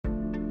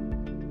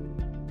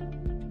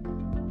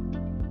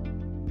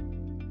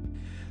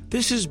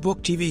This is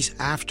Book TV's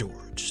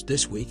Afterwards.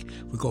 This week,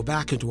 we go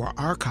back into our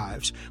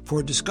archives for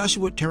a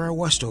discussion with Tara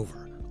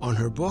Westover on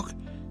her book,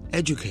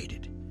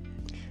 Educated.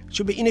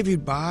 She'll be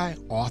interviewed by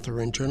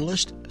author and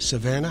journalist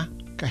Savannah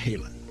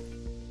Cahalan.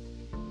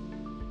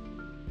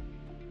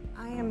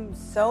 I am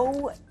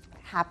so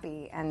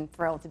happy and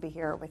thrilled to be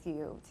here with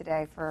you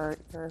today for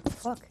your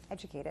book,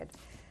 Educated.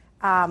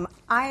 I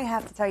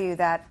have to tell you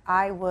that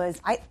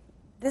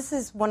this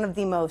is one of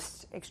the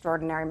most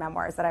extraordinary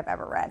memoirs that I've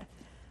ever read.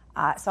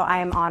 So I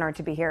am honored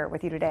to be here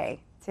with you today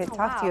to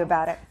talk to you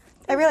about it.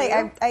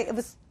 I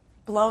was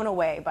blown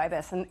away by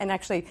this, and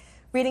actually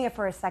reading it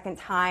for a second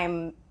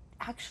time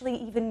actually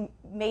even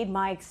made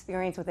my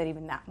experience with it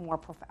even that more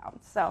profound.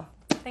 So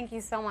thank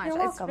you so much. You're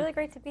welcome. It's really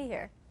great to be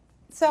here.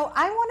 So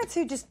I wanted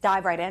to just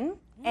dive right in,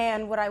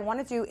 and what I want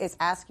to do is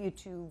ask you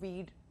to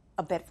read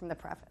a bit from the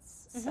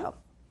preface. So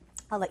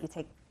I'll let you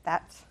take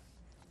that.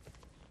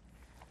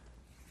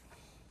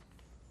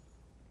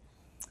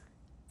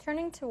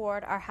 Turning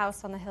toward our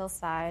house on the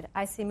hillside,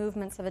 I see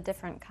movements of a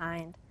different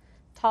kind.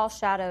 Tall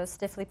shadows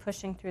stiffly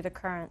pushing through the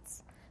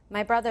currents.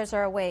 My brothers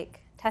are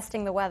awake,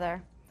 testing the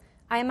weather.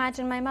 I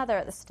imagine my mother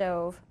at the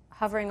stove,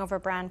 hovering over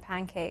bran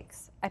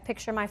pancakes. I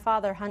picture my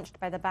father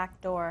hunched by the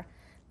back door,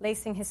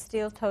 lacing his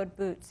steel-toed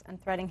boots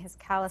and threading his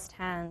calloused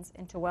hands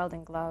into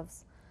welding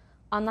gloves.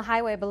 On the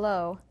highway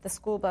below, the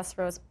school bus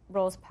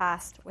rolls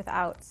past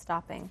without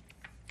stopping.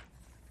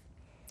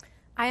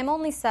 I am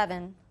only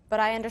 7, but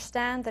I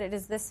understand that it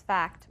is this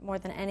fact, more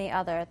than any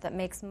other, that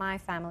makes my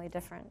family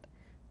different.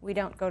 We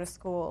don't go to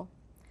school.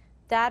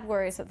 Dad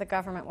worries that the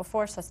government will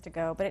force us to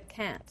go, but it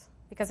can't,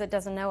 because it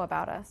doesn't know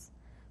about us.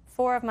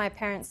 4 of my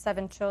parents'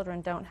 7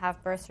 children don't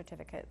have birth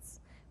certificates.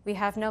 We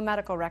have no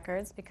medical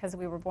records because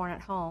we were born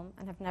at home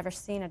and have never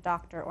seen a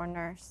doctor or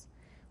nurse.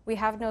 We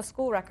have no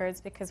school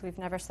records because we've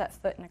never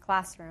set foot in a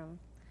classroom.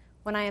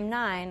 When I am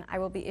 9, I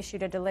will be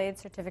issued a delayed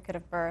certificate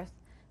of birth,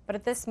 but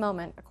at this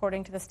moment,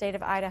 according to the state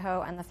of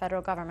Idaho and the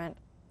federal government,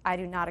 I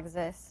do not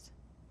exist.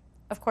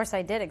 Of course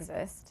I did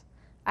exist.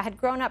 I had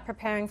grown up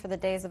preparing for the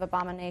days of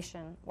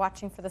abomination,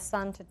 watching for the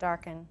sun to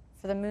darken,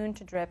 for the moon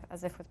to drip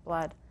as if with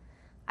blood.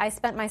 I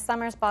spent my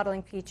summers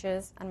bottling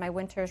peaches and my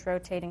winters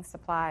rotating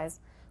supplies.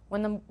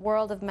 When the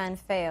world of men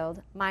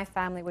failed, my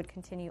family would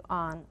continue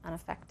on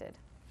unaffected.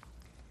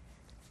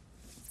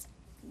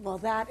 Well,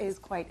 that is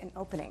quite an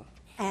opening.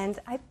 And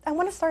I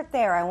want to start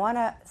there. I want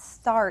to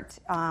start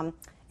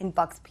in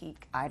Bucks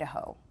Peak,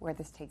 Idaho, where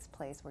this takes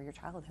place, where your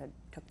childhood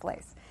took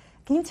place.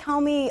 Can you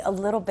tell me a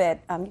little bit,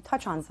 you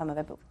touch on some of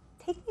it, but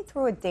take me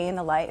through a day in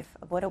the life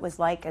of what it was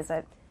like as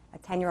a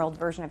 10-year-old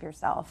version of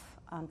yourself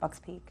on Bucks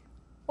Peak.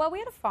 Well, we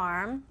had a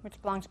farm, which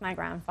belonged to my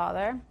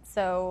grandfather,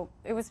 so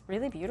it was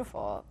really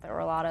beautiful. There were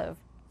a lot of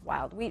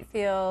wild wheat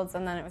fields,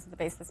 and then it was at the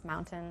base of this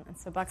mountain, and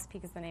so Bucks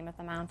Peak is the name of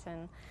the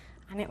mountain.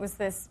 And it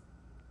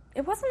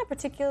wasn't a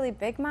particularly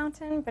big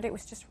mountain, but it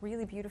was just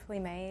really beautifully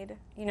made.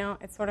 You know,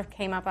 it sort of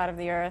came up out of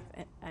the earth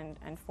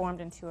and formed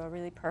into a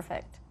really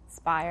perfect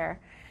spire.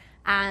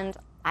 And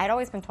I'd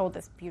always been told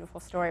this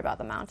beautiful story about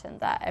the mountain,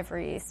 that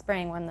every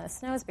spring when the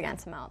snows began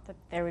to melt, that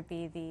there would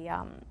be the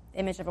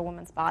image of a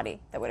woman's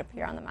body that would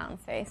appear on the mountain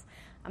face.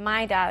 And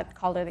my dad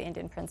called her the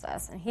Indian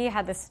princess, and he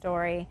had this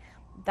story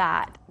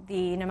that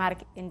the nomadic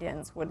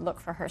Indians would look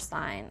for her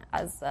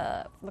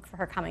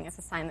coming as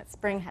a sign that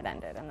spring had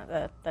ended and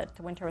that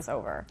the winter was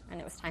over and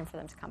it was time for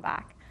them to come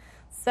back.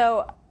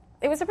 So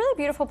it was a really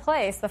beautiful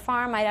place. The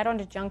farm, my dad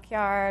owned a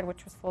junkyard,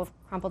 which was full of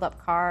crumpled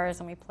up cars,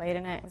 and we played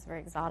in it. It was a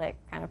very exotic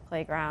kind of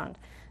playground.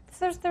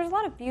 So there's a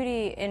lot of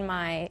beauty in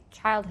my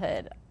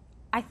childhood.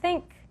 I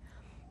think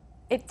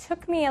it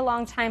took me a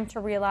long time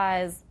to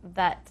realize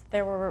that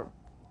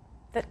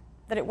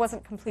that it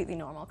wasn't completely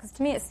normal, because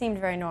to me it seemed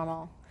very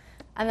normal.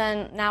 And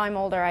then now I'm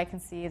older, I can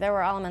see there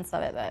were elements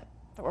of it that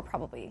were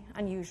probably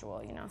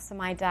unusual, you know. So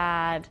my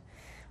dad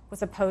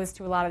was opposed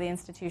to a lot of the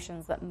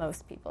institutions that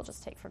most people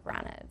just take for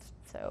granted.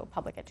 So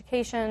public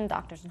education,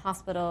 doctors and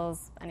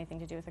hospitals, anything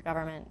to do with the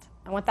government.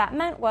 And what that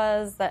meant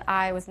was that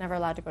I was never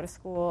allowed to go to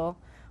school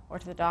or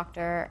to the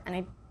doctor,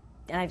 and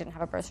I didn't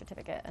have a birth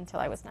certificate until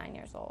I was 9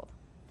 years old.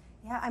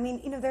 Yeah, I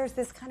mean, you know, there's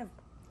this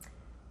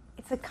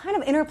it's a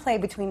kind of interplay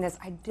between this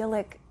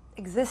idyllic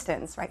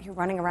existence, right? You're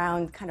running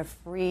around kind of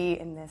free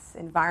in this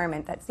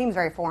environment that seems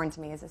very foreign to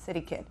me as a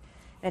city kid.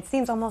 And it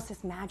seems almost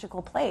this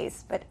magical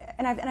place. But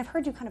I've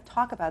heard you kind of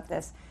talk about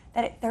this,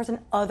 that there's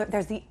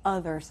the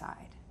other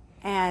side.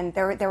 And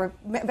there were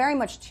very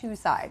much 2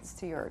 sides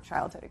to your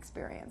childhood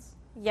experience.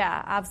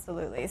 Yeah,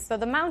 absolutely. So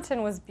the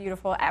mountain was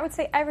beautiful. I would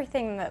say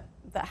everything that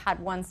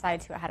had one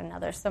side to it had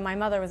another. So my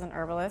mother was an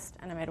herbalist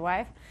and a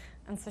midwife.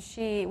 And so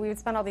we would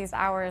spend all these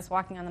hours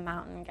walking on the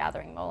mountain,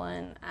 gathering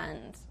mullein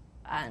and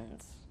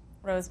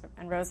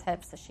rose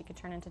hips that she could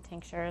turn into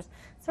tinctures.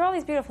 So there were all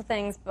these beautiful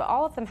things, but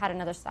all of them had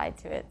another side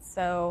to it.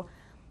 So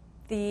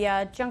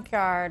the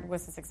junkyard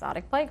was this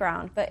exotic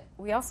playground, but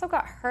we also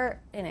got hurt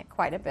in it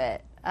quite a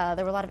bit.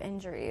 There were a lot of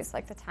injuries,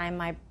 like the time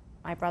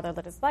my brother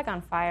lit his leg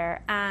on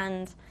fire,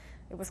 and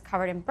it was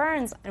covered in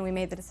burns, and we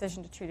made the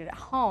decision to treat it at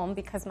home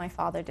because my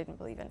father didn't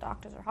believe in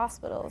doctors or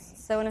hospitals.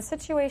 So in a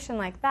situation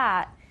like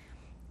that,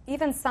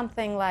 even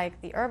something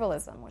like the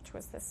herbalism, which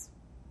was this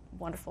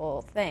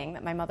wonderful thing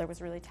that my mother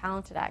was really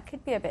talented at,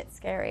 could be a bit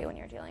scary when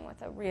you're dealing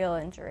with a real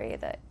injury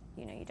that,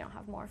 you don't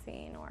have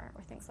morphine or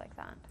things like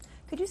that.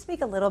 Could you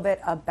speak a little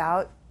bit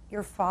about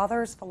your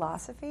father's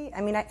philosophy?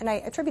 I mean, and I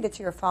attribute it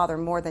to your father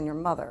more than your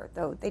mother,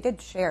 though they did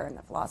share in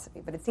the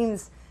philosophy. But it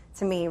seems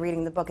to me,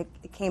 reading the book,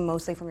 it came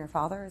mostly from your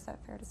father. Is that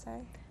fair to say?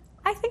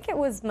 I think it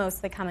was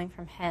mostly coming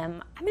from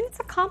him. I mean, it's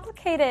a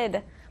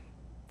complicated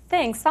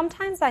thing.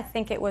 Sometimes I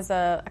think it was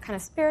a kind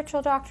of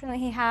spiritual doctrine that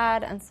he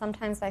had, and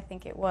sometimes I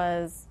think it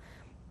was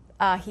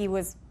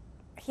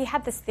he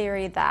had this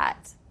theory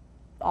that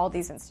all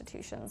these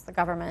institutions, the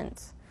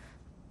government,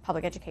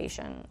 public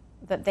education,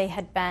 that they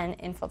had been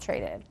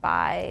infiltrated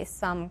by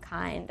some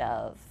kind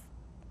of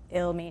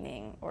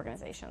ill-meaning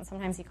organization.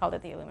 Sometimes he called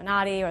it the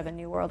Illuminati or the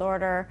New World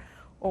Order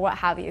or what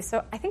have you.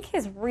 So I think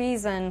his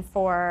reason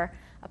for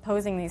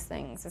opposing these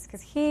things is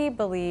because he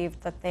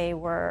believed that they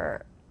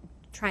were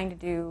trying to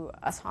do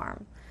us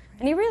harm.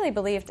 And he really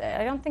believed it.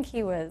 I don't think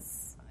it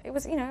was a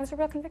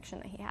real conviction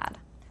that he had.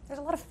 There's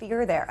a lot of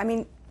fear there. I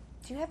mean,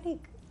 do you have any,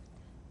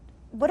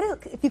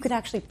 if you could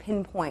actually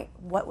pinpoint,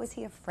 what was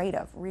he afraid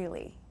of,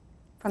 really,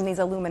 from these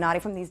Illuminati,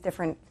 from these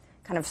different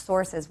kind of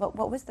sources?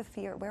 What was the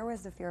fear? Where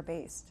was the fear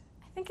based?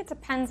 I think it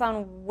depends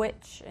on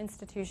which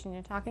institution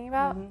you're talking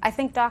about. Mm-hmm. I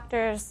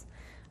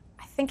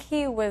think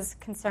he was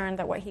concerned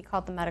that what he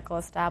called the medical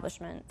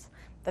establishment,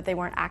 that they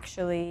weren't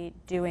actually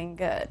doing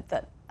good,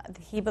 that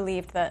he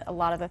believed that a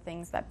lot of the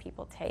things that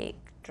people take,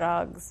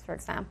 drugs, for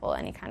example,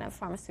 any kind of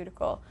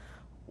pharmaceutical,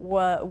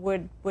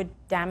 would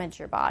damage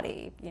your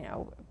body,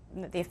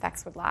 the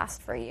effects would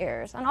last for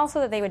years, and also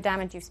that they would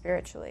damage you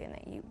spiritually, and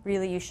that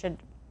you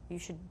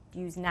should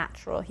use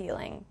natural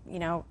healing,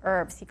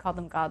 herbs. He called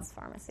them God's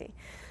pharmacy.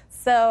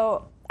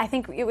 So I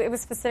think it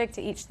was specific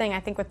to each thing. I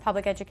think with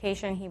public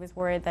education, he was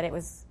worried that it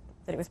was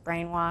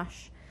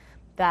brainwash,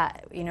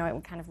 that it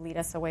would kind of lead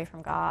us away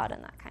from God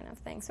and that kind of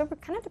thing. So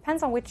it kind of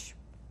depends on which.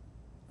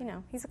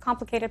 He's a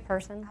complicated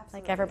person. Absolutely.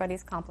 Like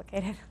everybody's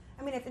complicated.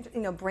 I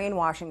mean,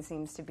 brainwashing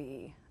seems to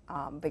be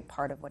a big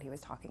part of what he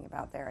was talking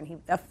about there,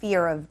 and a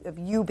fear of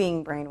you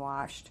being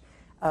brainwashed,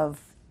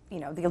 of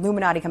the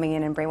Illuminati coming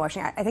in and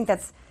brainwashing. I think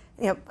that's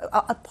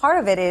a part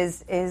of it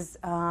is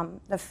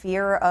the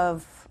fear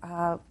of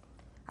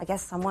I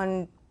guess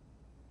someone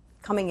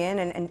coming in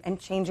and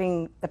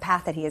changing the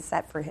path that he has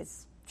set for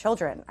his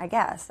children. I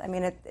guess. I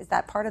mean, is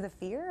that part of the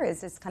fear?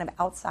 Is this kind of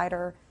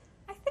outsider?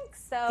 I think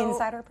so.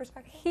 Insider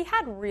perspective? He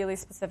had really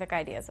specific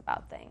ideas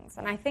about things,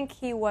 and I think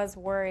he was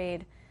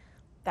worried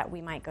that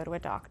we might go to a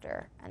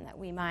doctor and that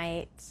we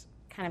might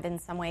kind of in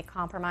some way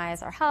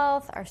compromise our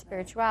health, our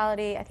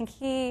spirituality. I think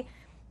he,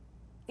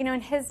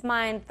 in his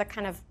mind,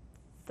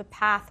 the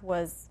path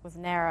was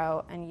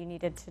narrow, and you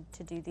needed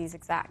to do these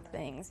exact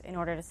things in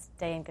order to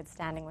stay in good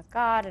standing with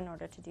God, in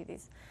order to do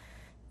these,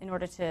 in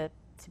order to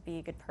be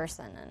a good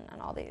person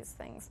and all these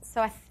things.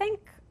 So I think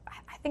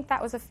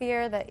that was a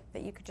fear that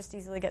you could just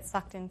easily get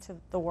sucked into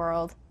the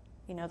world,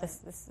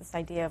 this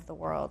idea of the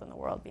world and the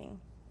world being,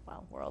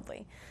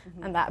 worldly,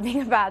 and that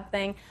being a bad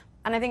thing.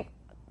 And I think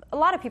a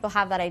lot of people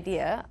have that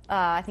idea.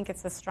 I think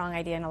it's a strong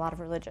idea in a lot of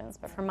religions,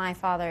 but for my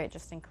father, it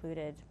just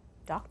included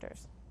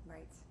doctors.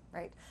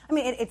 Right. I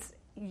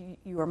mean,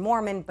 you are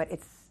Mormon, but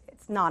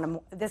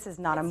this is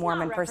not a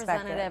Mormon perspective. It's not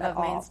representative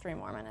of mainstream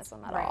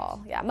Mormonism at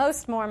all. Yeah,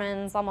 most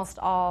Mormons, almost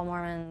all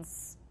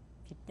Mormons,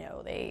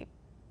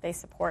 they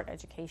support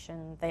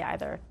education.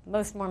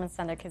 Most Mormons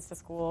send their kids to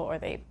school, or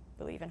they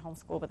believe in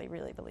homeschool, but they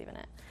really believe in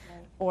it.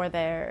 Right. Or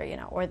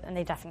and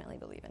they definitely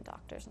believe in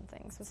doctors and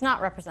things. So it's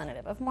not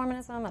representative of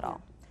Mormonism at all.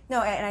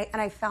 No,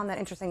 and I found that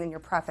interesting in your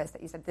preface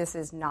that you said this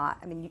is not.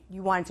 I mean,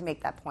 you wanted to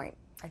make that point.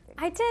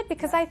 I did,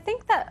 because I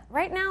think that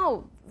right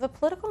now the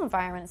political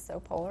environment is so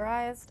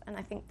polarized, and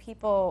I think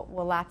people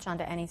will latch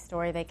onto any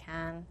story they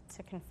can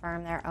to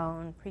confirm their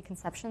own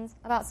preconceptions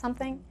about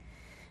something.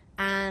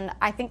 And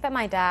I think that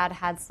my dad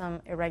had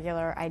some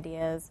irregular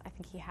ideas. I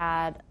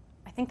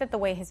think that the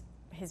way his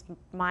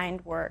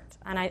mind worked,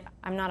 and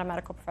I'm not a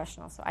medical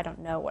professional, so I don't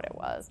know what it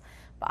was,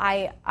 but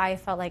I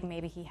felt like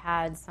maybe he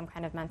had some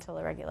kind of mental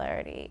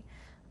irregularity.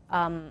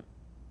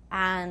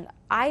 And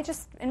I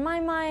just, in my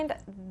mind,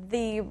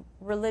 the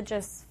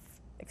religious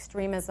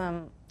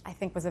extremism, I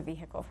think, was a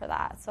vehicle for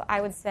that. So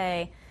I would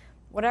say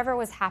whatever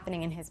was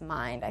happening in his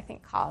mind, I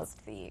think,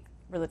 caused the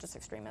religious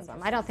extremism.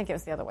 I don't think it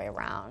was the other way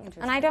around.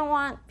 And I don't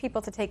want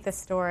people to take this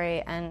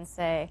story and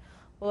say,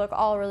 well, look,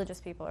 all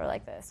religious people are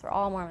like this, or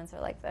all Mormons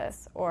are like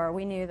this, or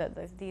we knew that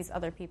there's these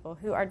other people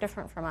who are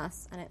different from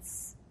us. And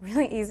it's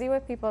really easy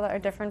with people that are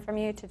different from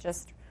you to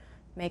just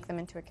make them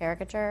into a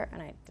caricature,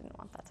 and I didn't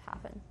want that to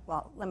happen.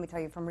 Well, let me tell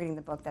you, from reading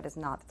the book, that is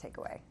not the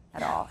takeaway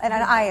at all.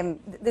 And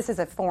this is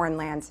a foreign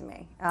land to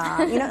me,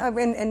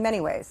 in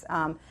many ways.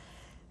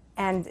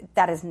 And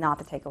that is not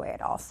the takeaway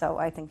at all. So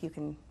I think you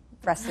can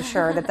rest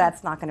assured that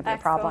that's not going to be a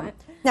problem.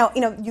 Now,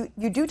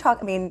 you do talk,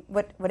 I mean,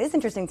 what is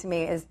interesting to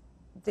me is,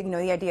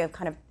 the idea of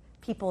kind of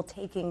people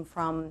taking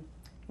from,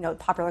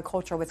 popular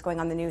culture, what's going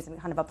on in the news, and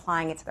kind of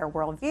applying it to their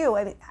worldview.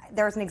 I mean,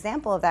 there's an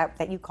example of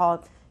that you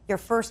call your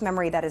first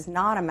memory that is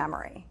not a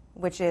memory,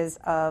 which is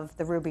of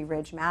the Ruby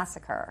Ridge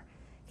Massacre.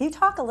 Can you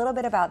talk a little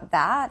bit about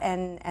that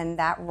and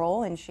that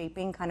role in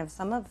shaping kind of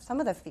some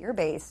of the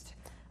fear-based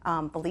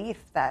belief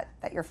that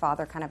your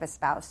father kind of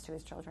espoused to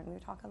his children? Can you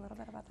talk a little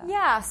bit about that?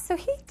 Yeah, so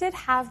he did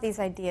have these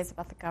ideas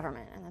about the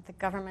government, and that the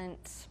government,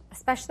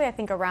 especially I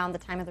think around the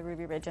time of the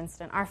Ruby Ridge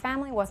incident, our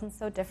family wasn't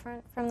so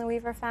different from the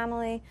Weaver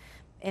family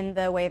in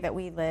the way that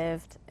we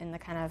lived, in the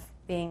kind of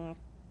being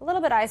a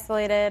little bit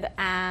isolated,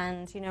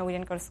 and, you know, we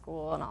didn't go to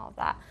school and all of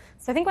that.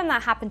 So I think when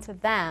that happened to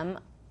them,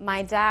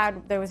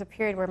 there was a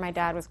period where my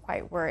dad was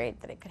quite worried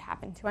that it could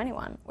happen to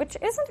anyone, which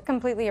isn't a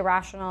completely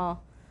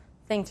irrational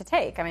thing to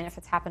take. I mean, if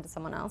it's happened to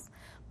someone else.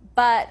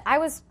 But I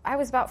was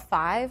about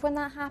 5 when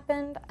that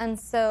happened, and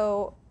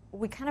so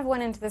we kind of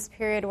went into this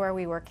period where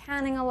we were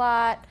canning a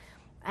lot,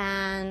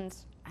 and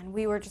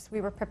we were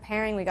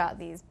preparing. We got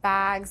these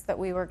bags that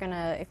we were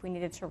gonna, if we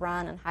needed to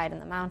run and hide in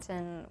the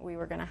mountain, we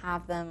were gonna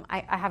have them.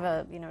 I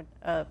have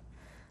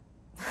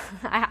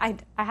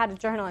I had a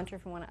journal entry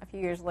from a few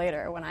years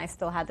later when I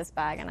still had this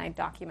bag, and I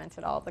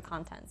documented all of the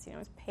contents. You know,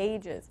 it was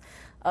pages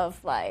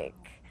of, like,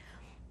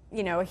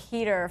 you know, a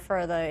heater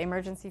for the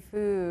emergency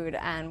food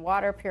and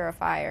water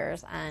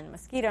purifiers and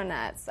mosquito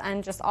nets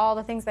and just all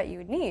the things that you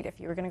would need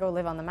if you were going to go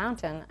live on the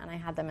mountain, and I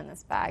had them in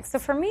this bag. So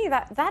for me,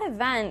 that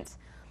event,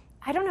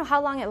 I don't know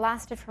how long it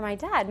lasted for my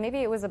dad. Maybe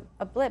it was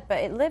a blip, but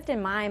it lived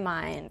in my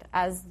mind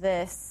as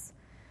this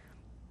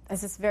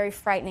very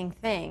frightening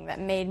thing that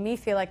made me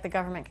feel like the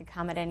government could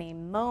come at any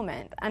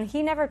moment. And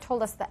he never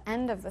told us the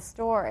end of the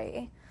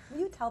story.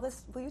 Will you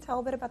tell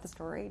a bit about the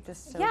story?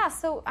 Yeah,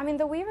 so, I mean,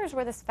 the Weavers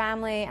were this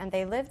family, and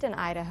they lived in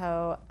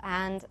Idaho,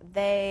 and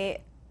the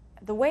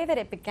way that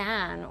it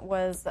began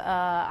was,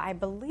 I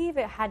believe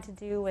it had to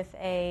do with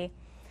a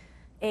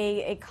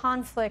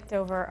conflict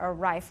over a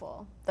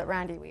rifle that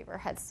Randy Weaver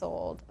had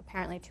sold,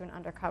 apparently to an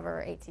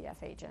undercover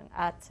ATF agent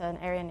at an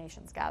Aryan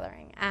Nations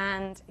gathering.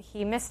 And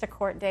he missed a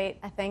court date,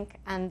 I think,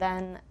 and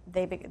then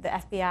the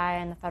FBI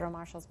and the federal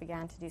marshals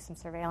began to do some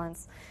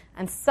surveillance.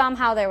 And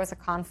somehow there was a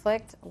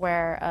conflict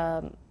where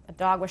a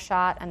dog was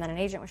shot, and then an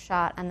agent was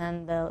shot, and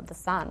then the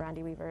son,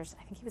 Randy Weaver's,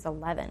 I think he was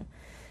 11.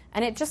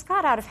 And it just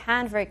got out of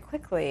hand very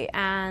quickly,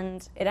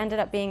 and it ended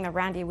up being that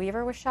Randy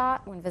Weaver was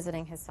shot when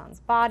visiting his son's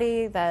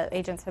body. The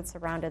agents had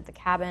surrounded the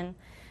cabin,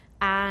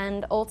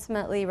 and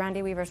ultimately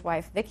Randy Weaver's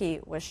wife, Vicki,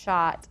 was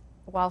shot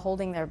while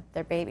holding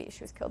their baby.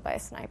 She was killed by a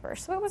sniper.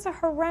 So it was a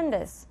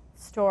horrendous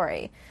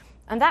story.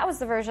 And that was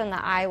the version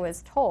that I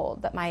was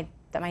told, that my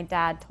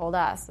dad told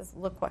us, is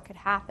look what could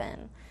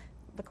happen.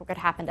 Look what could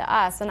happen to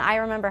us. And I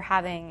remember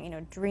having, you know,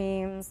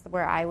 dreams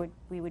where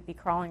we would be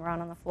crawling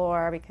around on the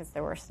floor because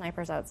there were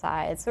snipers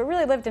outside. So it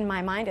really lived in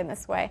my mind in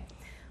this way.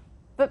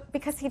 But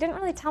because he didn't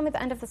really tell me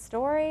the end of the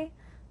story,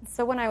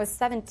 so when I was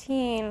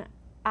 17,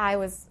 I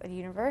was at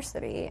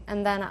university,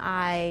 and then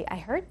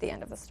I heard the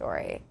end of the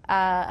story,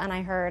 and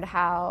I heard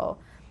how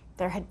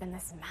there had been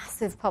this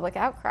massive public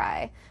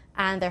outcry,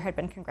 and there had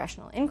been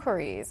congressional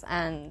inquiries,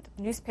 and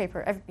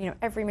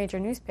every major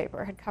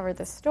newspaper had covered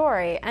this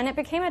story, and it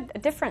became a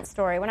different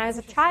story. When I was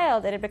a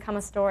child, it had become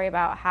a story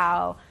about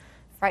how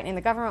frightening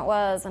the government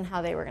was and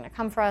how they were going to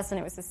come for us, and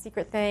it was a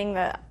secret thing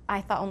that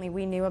I thought only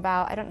we knew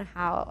about. I don't know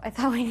how I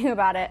thought we knew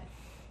about it,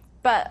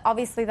 but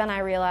obviously then I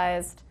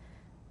realized,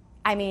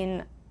 I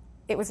mean,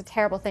 it was a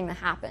terrible thing that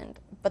happened,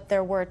 but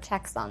there were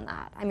checks on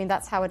that. I mean,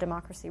 that's how a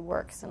democracy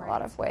works in a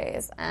lot of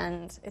ways,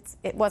 and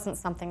it wasn't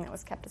something that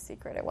was kept a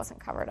secret. It wasn't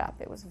covered up.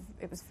 It was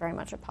very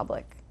much a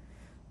public,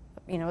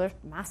 you know, there's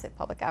massive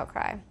public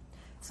outcry.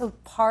 So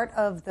part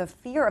of the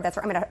fear of that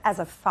story, I mean, as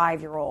a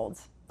 5-year-old,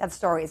 that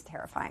story is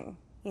terrifying,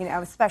 you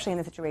know, especially in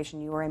the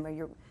situation you were in where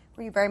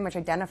you very much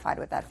identified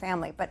with that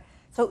family. But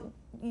so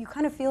you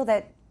kind of feel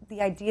that the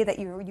idea that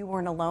you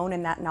weren't alone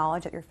in that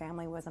knowledge, that your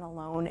family wasn't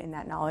alone in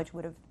that knowledge,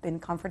 would have been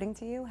comforting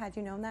to you had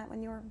you known that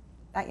when you were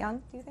that young,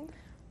 do you think?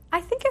 I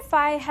think if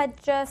I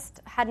had just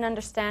had an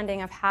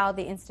understanding of how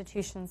the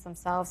institutions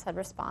themselves had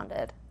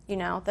responded, you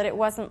know, that it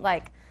wasn't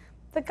like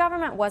the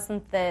government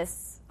wasn't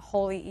this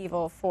wholly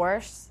evil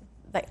force.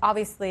 Like,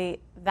 obviously,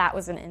 that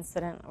was an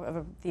incident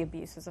of the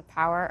abuses of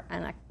power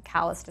and a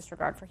callous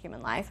disregard for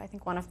human life. I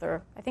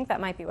think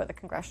that might be what the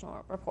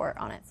congressional report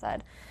on it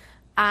said.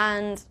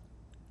 And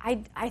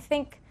I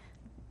think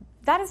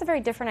that is a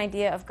very different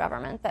idea of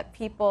government, that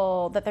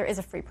there is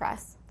a free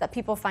press, that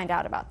people find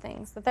out about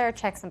things, that there are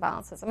checks and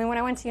balances. I mean, when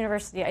I went to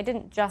university, I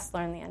didn't just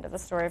learn the end of the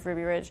story of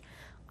Ruby Ridge.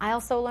 I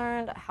also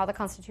learned how the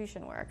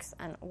Constitution works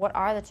and what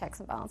are the checks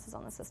and balances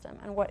on the system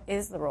and what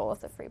is the role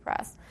of the free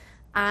press.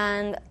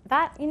 And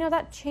that, you know,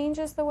 that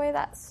changes the way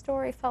that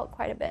story felt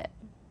quite a bit.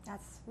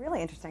 That's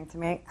really interesting to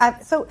me.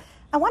 So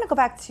I want to go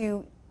back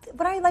to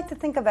what I like to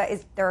think about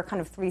is there are kind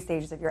of 3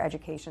 stages of your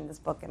education in this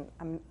book, and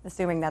I'm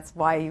assuming that's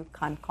why you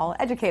kind of call it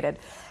Educated.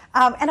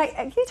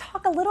 Can you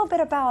talk a little bit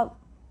about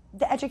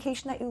the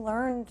education that you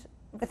learned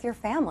with your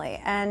family?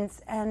 And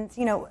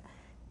you know,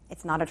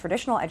 it's not a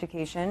traditional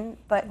education,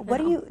 but No. what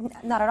do you,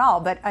 not at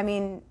all, but I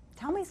mean,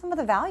 tell me some of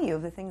the value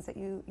of the things that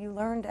you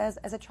learned as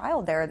a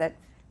child there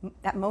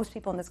that most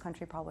people in this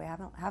country probably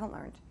haven't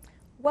learned.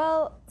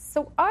 Well,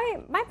 so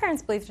my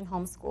parents believed in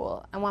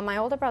homeschool, and when my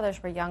older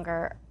brothers were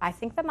younger, I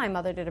think that my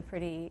mother did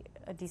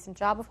a decent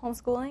job of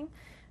homeschooling.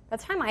 By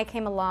the time I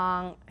came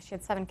along, she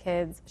had 7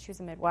 kids. She was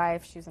a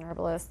midwife. She was an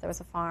herbalist. There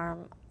was a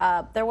farm.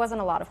 There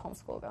wasn't a lot of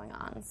homeschool going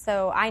on.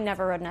 So I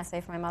never wrote an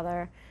essay for my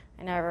mother.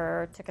 I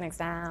never took an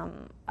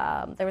exam.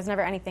 There was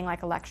never anything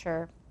like a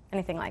lecture,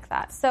 anything like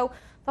that. So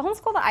the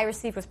homeschool that I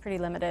received was pretty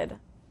limited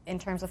in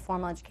terms of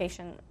formal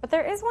education. But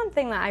there is one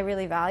thing that I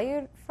really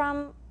valued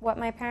from what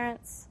my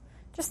parents,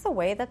 just the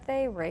way that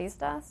they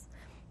raised us.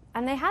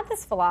 And they had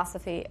this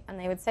philosophy, and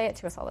they would say it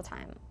to us all the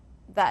time,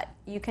 that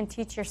you can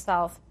teach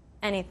yourself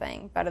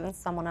anything better than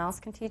someone else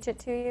can teach it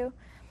to you.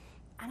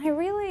 And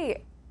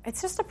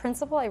it's just a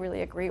principle I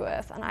really agree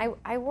with. And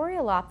I worry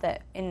a lot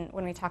that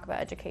when we talk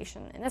about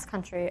education in this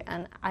country,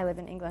 and I live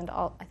in England,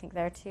 I think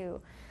there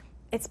too,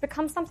 it's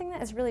become something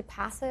that is really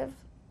passive,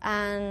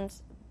 and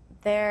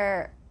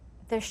there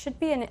should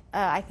be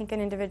I think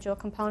an individual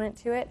component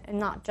to it, and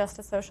not just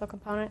a social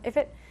component.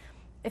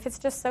 If it's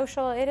just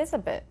social, it is a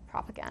bit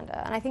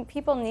propaganda. And I think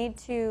people need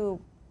to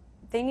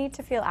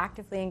feel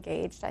actively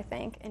engaged, I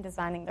think, in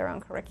designing their own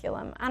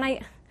curriculum.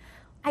 And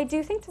I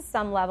do think to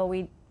some level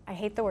I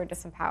hate the word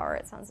disempower,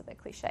 it sounds a bit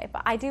cliche,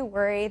 but I do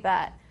worry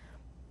that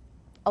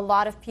a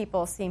lot of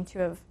people seem to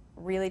have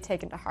really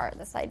taken to heart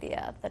this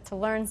idea that to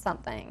learn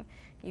something,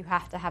 you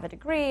have to have a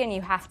degree and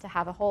you have to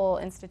have a whole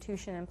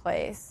institution in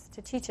place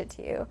to teach it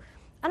to you.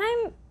 And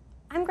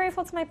I'm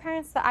grateful to my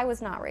parents that I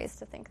was not raised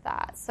to think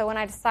that. So when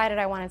I decided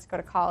I wanted to go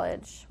to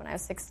college when I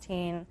was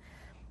 16,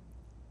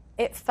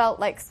 it felt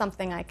like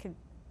something I could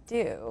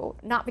do,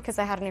 not because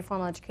I had any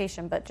formal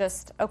education, but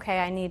just, okay,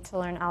 I need to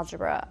learn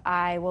algebra.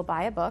 I will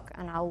buy a book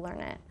and I'll learn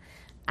it.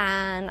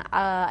 And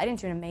I didn't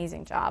do an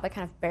amazing job. I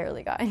kind of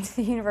barely got into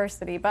the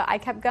university, but I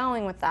kept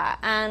going with that.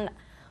 And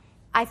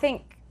I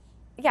think,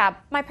 yeah,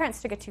 my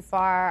parents took it too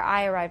far.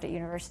 I arrived at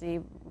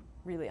university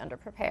really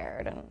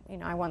underprepared.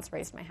 And, I once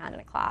raised my hand in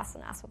a class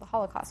and asked what the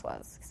Holocaust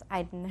was, because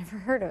I'd never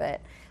heard of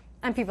it.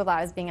 And people thought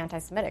I was being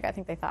anti-Semitic. I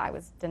think they thought I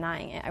was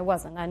denying it. I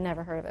wasn't. I'd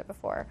never heard of it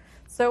before.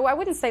 So I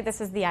wouldn't say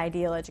this is the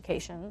ideal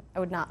education. I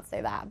would not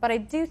say that. But I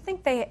do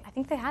think they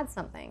had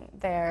something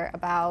there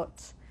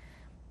about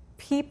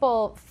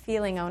people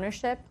feeling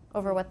ownership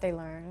over what they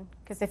learn.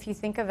 Because if you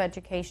think of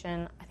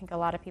education, I think a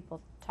lot of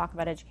people talk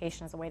about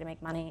education as a way to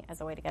make money,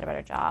 as a way to get a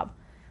better job.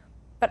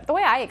 But the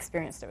way I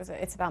experienced it was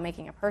it's about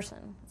making a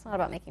person. It's not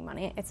about making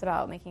money. It's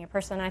about making a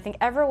person. And I think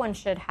everyone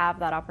should have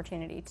that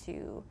opportunity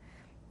to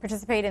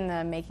participate in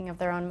the making of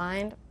their own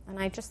mind. And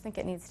I just think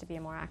it needs to be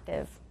more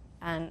active,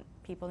 and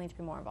people need to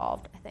be more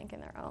involved, I think, in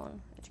their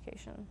own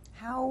education.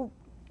 How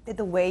did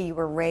the way you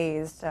were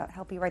raised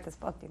help you write this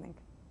book, do you think?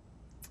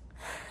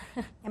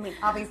 I mean,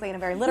 obviously in a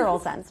very literal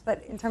sense,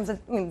 but in terms of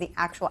the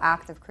actual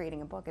act of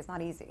creating a book is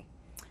not easy.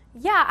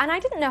 Yeah, and I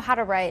didn't know how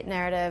to write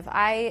narrative.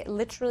 I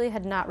literally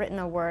had not written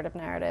a word of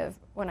narrative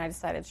when I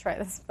decided to write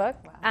this book.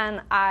 Wow.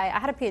 And I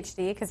had a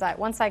PhD because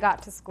once I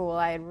got to school,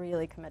 I had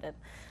really committed.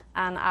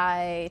 And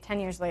 10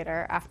 years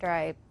later, after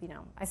I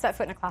set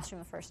foot in a classroom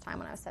the first time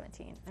when I was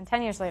 17. And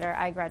 10 years later,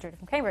 I graduated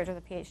from Cambridge with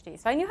a PhD.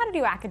 So I knew how to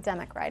do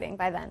academic writing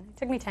by then. It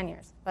took me 10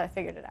 years, but I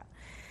figured it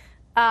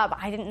out. But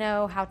I didn't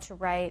know how to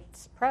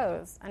write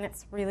prose, and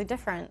it's really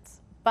different.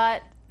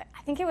 But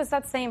I think it was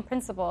that same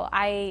principle.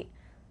 I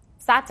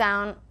sat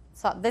down,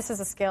 thought, this is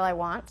a skill I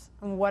want,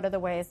 and what are the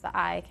ways that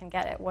I can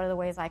get it? What are the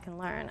ways I can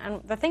learn?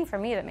 And the thing for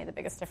me that made the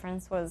biggest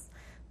difference was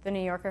the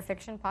New Yorker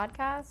Fiction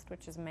podcast,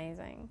 which is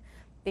amazing,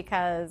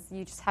 because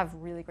you just have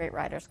really great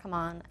writers come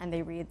on, and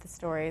they read the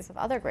stories of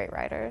other great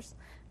writers,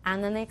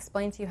 and then they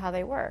explain to you how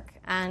they work.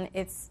 And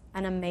it's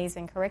an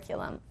amazing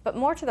curriculum. But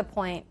more to the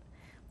point,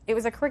 it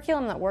was a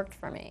curriculum that worked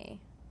for me,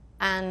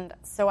 and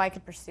so I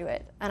could pursue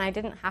it. And I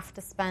didn't have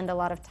to spend a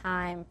lot of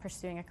time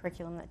pursuing a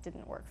curriculum that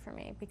didn't work for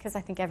me, because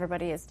I think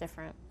everybody is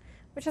different,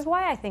 which is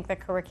why I think the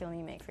curriculum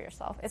you make for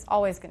yourself is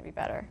always going to be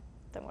better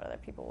than what other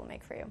people will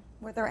make for you.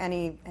 Were there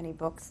any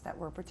books that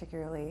were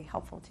particularly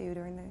helpful to you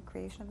during the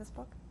creation of this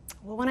book?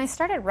 Well, when I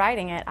started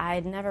writing it, I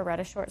had never read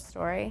a short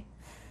story.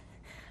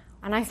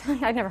 And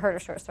I'd never heard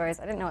of short stories.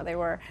 I didn't know what they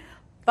were.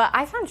 But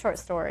I found short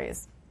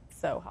stories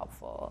so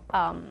helpful.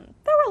 There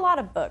were a lot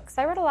of books.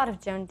 I read a lot of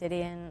Joan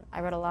Didion.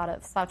 I read a lot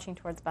of Slouching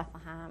Towards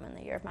Bethlehem and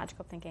The Year of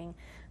Magical Thinking.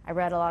 I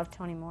read a lot of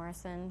Toni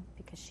Morrison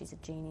because she's a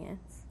genius.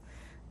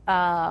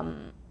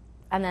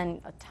 And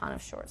then a ton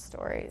of short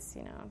stories,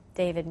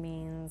 David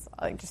Means.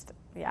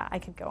 I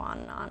could go on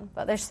and on.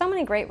 But there's so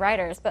many great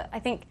writers. But I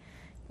think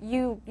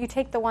you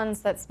take the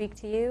ones that speak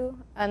to you,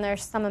 and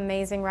there's some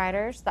amazing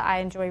writers that I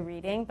enjoy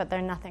reading, but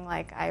they're nothing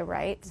like I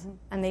write,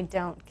 and they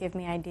don't give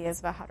me ideas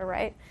about how to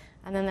write.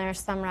 And then there are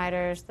some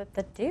writers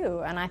that do,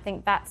 and I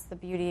think that's the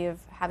beauty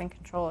of having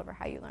control over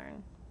how you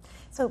learn.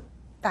 So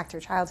back to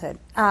your childhood.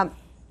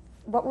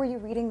 What were you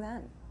reading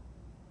then?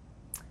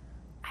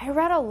 I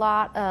read a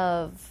lot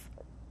of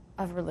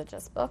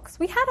religious books.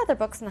 We had other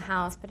books in the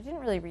house, but I didn't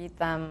really read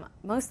them.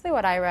 Mostly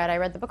what I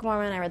read the Book of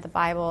Mormon, I read the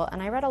Bible,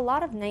 and I read a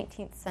lot of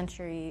 19th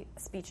century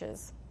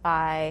speeches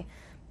by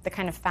the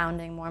kind of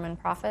founding Mormon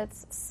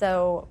prophets.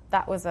 So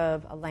that was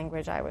a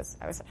language I was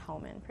at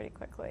home in pretty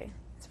quickly.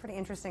 It's pretty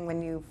interesting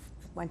when you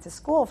went to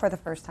school for the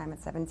first time at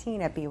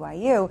 17 at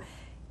BYU.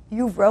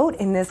 You wrote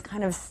in this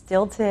kind of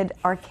stilted,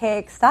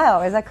 archaic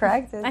style. Is that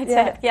correct? I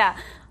did, yeah.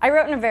 I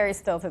wrote in a very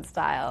stilted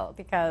style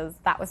because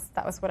that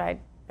was what I'd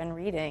been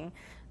reading.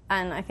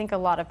 And I think a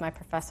lot of my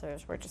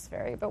professors were just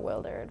very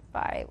bewildered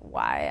by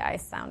why I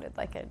sounded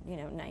like a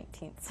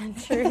 19th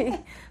century.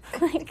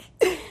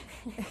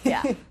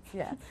 Yeah.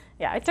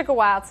 It took a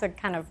while to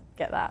kind of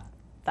get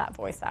that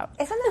voice out.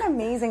 Isn't it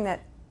amazing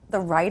that the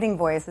writing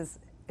voice is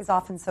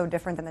often so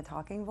different than the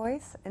talking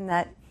voice, in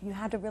that you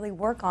had to really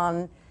work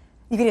on?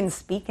 You didn't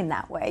speak in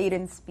that way. You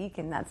didn't speak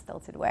in that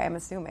stilted way, I'm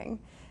assuming.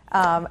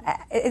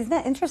 Isn't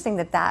that interesting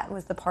that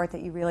was the part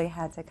that you really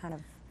had to kind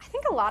of... I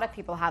think a lot of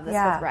people have this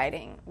with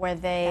writing, where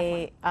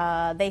they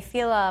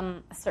feel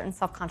a certain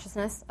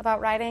self-consciousness about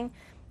writing.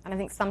 And I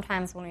think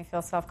sometimes when we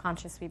feel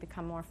self-conscious, we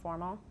become more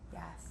formal.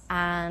 Yes.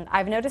 And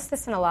I've noticed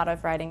this in a lot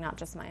of writing, not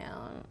just my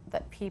own,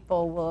 that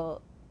people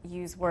will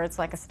use words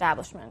like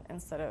establishment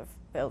instead of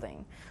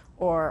building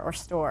or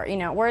store.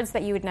 Words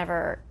that you'd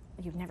never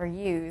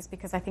use,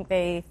 because I think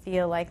they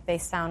feel like they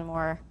sound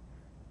more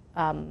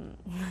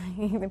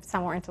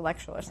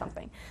intellectual or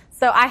something.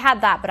 So I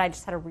had that, but I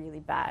just had a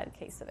really bad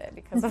case of it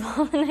because of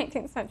all the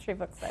 19th century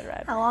books I'd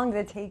read. How long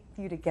did it take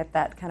you to get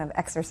that kind of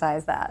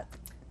exercise that?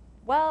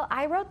 Well,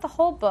 I wrote the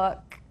whole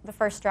book, the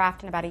first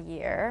draft, in about a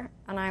year,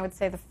 and I would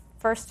say the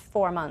first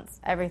 4 months,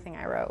 everything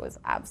I wrote was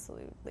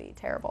absolutely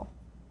terrible.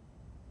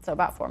 So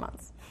about 4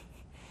 months.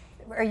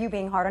 Are you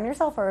being hard on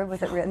yourself, or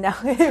was it real? No,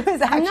 it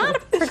was actually... I'm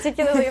not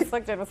particularly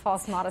afflicted with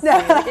false modesty.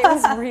 It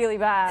was really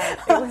bad.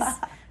 It was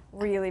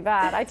really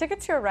bad. I took it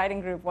to a writing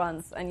group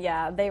once, and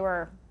they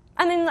were...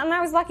 And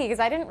I was lucky because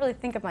I didn't really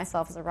think of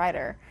myself as a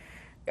writer.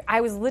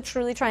 I was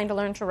literally trying to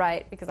learn to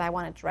write because I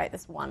wanted to write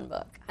this one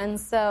book. And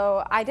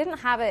so I didn't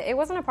have it. It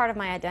wasn't a part of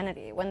my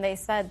identity. When they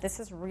said, this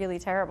is really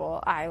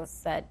terrible, I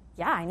said,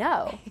 yeah, I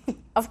know.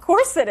 Of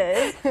course it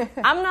is.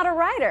 I'm not a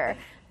writer.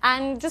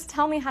 And just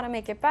tell me how to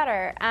make it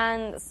better.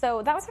 And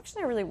so that was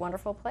actually a really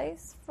wonderful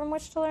place from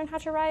which to learn how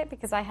to write,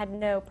 because I had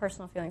no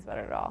personal feelings about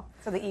it at all.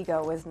 So the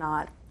ego was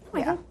not...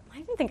 I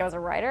didn't think I was a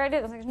writer.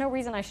 There's no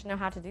reason I should know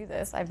how to do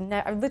this. I've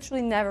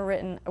literally never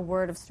written a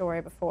word of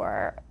story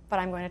before, but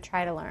I'm going to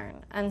try to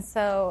learn. And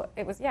so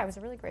it was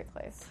a really great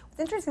place. What's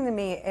interesting to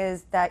me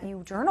is that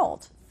you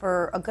journaled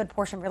for a good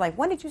portion of your life.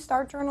 When did you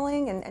start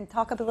journaling? And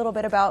talk a little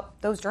bit about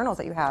those journals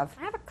that you have.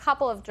 I have a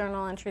couple of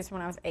journal entries from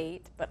when I was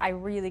 8, but I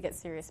really get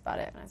serious about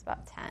it when I was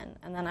about 10.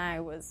 And then I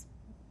was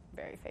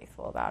very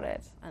faithful about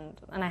it. And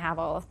I have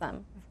all of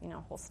them, a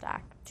whole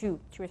stack, two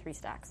or three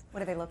stacks.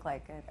 What do they look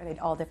like? Are they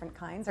all different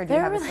kinds, or do you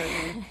have a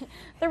certain...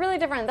 They're really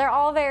different. They're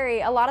all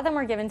a lot of them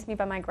were given to me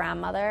by my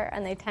grandmother,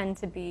 and they tend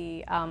to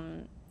be,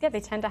 they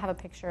tend to have a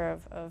picture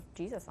of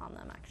Jesus on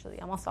them, actually.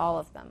 Almost all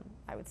of them,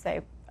 I would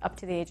say, up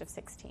to the age of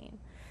 16.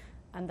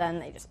 And then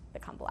they just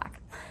become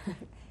black.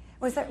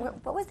 What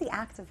was the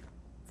act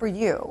for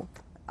you?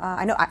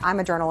 I know I'm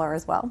a journaler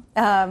as well.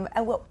 And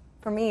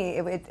for me,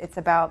 it's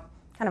about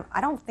kind of,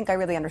 I don't think I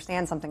really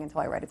understand something until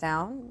I write it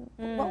down.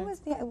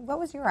 What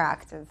was your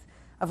act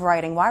of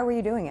writing? Why were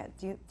you doing it?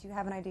 Do you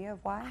have an idea of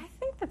why? I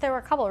think that there were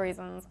a couple of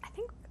reasons. I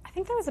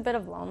think there was a bit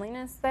of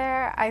loneliness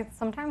there.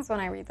 Sometimes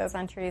when I read those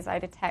entries, I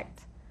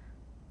detect...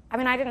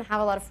 I didn't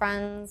have a lot of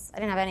friends. I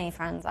didn't have any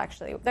friends,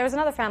 actually. There was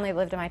another family that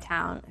lived in my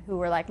town who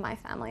were like my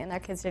family, and their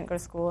kids didn't go to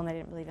school, and they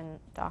didn't believe in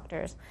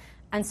doctors.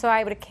 And so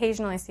I would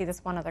occasionally see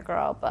this one other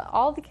girl. But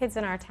all the kids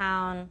in our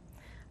town,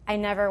 I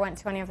never went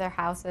to any of their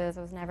houses.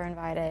 I was never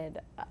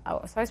invited.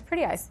 So I was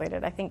pretty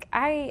isolated. I think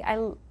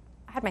I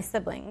had my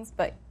siblings,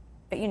 but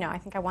I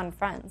think I wanted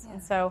friends. Yeah.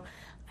 And so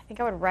I think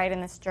I would write in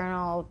this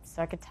journal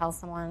so I could tell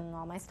someone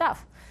all my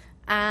stuff.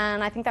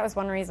 And I think that was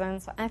one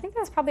reason. So, and I think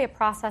there was probably a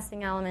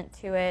processing element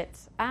to it.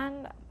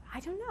 And I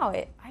don't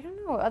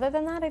know. Other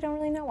than that, I don't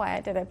really know why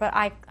I did it. But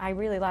I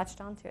really latched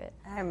onto it.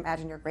 I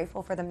imagine you're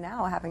grateful for them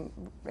now, having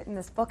written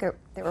this book.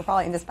 They were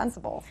probably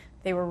indispensable.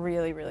 They were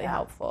really, really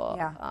helpful.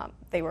 Yeah.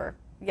 They were,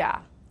 yeah.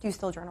 Do you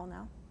still journal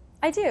now?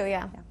 I do,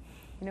 yeah.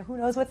 Who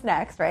knows what's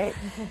next, right?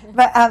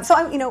 But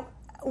so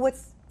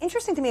what's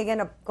interesting to me,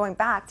 again, going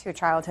back to your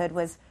childhood,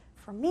 was,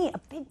 for me, a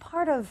big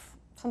part of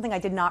something I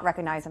did not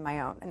recognize in my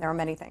own, and there are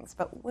many things,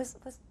 but was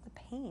the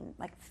pain,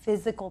 like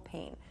physical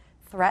pain,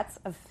 threats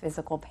of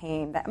physical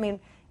pain.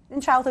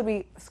 In childhood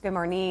we skim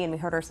our knee and we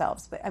hurt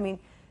ourselves, but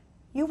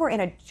you were in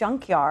a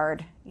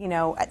junkyard.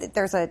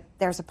 There's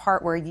a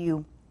part where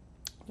you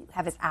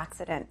have this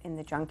accident in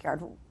the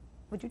junkyard.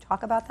 Would you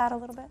talk about that a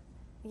little bit?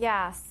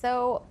 Yeah.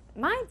 So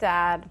my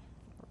dad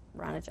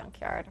ran a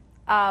junkyard,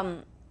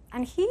 and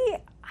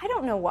I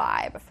don't know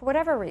why, but for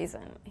whatever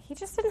reason, he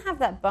just didn't have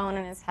that bone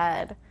in his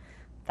head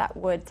that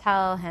would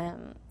tell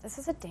him, this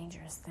is a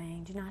dangerous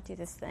thing, do not do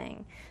this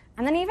thing.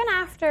 And then even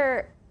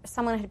after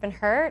someone had been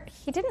hurt,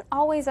 he didn't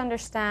always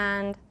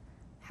understand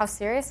how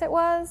serious it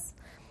was.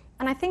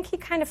 And I think he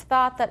kind of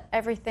thought that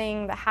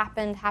everything that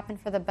happened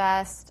for the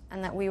best,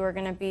 and that we were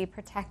going to be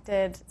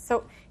protected.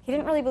 So he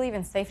didn't really believe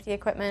in safety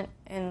equipment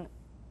in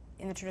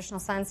in the traditional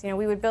sense.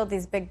 We would build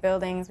these big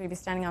buildings. We'd be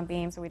standing on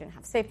beams, and we didn't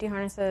have safety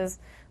harnesses.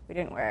 We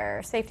didn't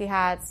wear safety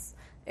hats.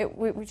 It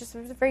was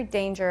a very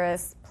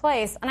dangerous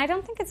place. And I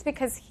don't think it's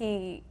because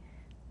he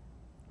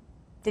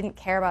didn't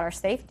care about our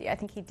safety. I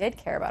think he did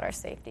care about our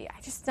safety.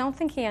 I just don't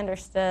think he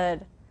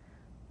understood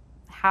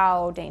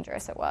how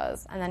dangerous it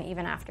was, and then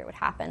even after it would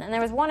happen. And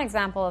there was one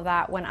example of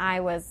that when I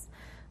was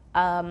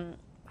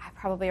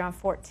probably around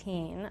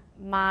 14.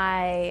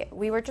 I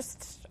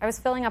was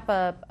filling up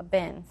a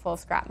bin full of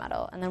scrap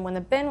metal, and then when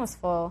the bin was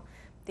full,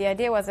 the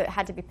idea was it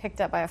had to be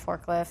picked up by a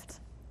forklift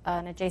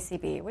and a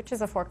JCB, which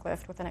is a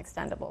forklift with an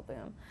extendable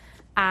boom.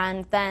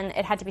 And then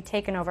it had to be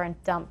taken over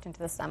and dumped into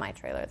the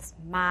semi-trailer, this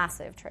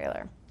massive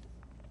trailer.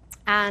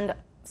 And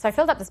so I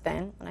filled up this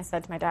bin, and I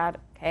said to my dad,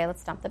 okay,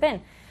 let's dump the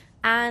bin.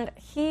 And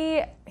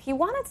he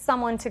wanted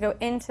someone to go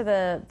into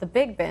the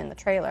big bin, the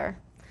trailer,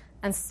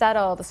 and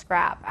settle the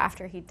scrap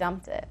after he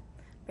dumped it.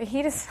 But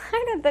he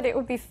decided that it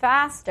would be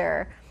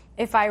faster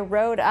if I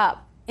rode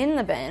up in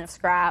the bin of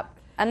scrap.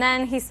 And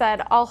then he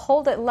said, I'll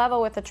hold it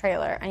level with the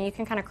trailer, and you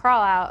can kind of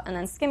crawl out and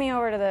then skimmy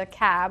over to the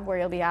cab where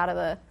you'll be out of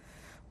the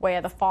way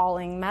of the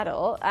falling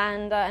metal,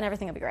 and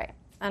everything will be great.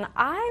 And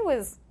I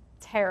was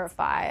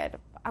terrified.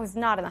 I was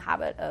not in the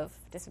habit of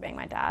disobeying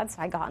my dad,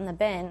 so I got in the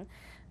bin.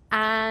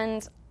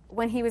 And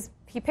when he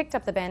picked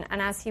up the bin,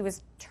 and as he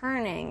was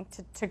turning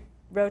to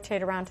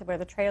rotate around to where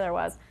the trailer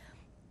was,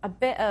 a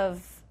bit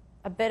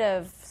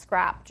of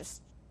scrap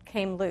just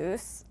came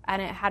loose,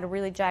 and it had a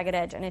really jagged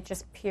edge, and it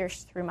just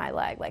pierced through my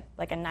leg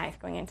like a knife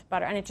going into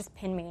butter, and it just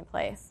pinned me in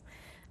place.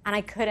 And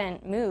I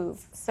couldn't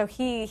move. So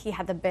he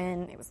had the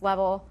bin, it was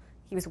level,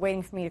 he was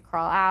waiting for me to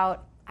crawl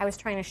out. I was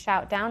trying to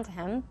shout down to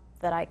him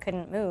that I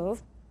couldn't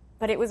move,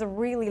 but it was a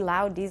really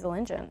loud diesel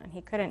engine, and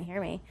he couldn't hear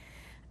me.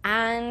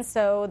 And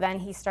so then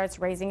he starts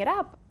raising it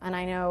up, and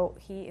I know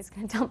he is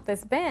going to dump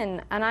this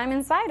bin, and I'm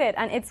inside it,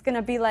 and it's going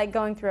to be like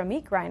going through a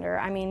meat grinder.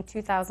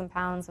 2,000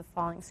 pounds of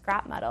falling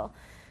scrap metal.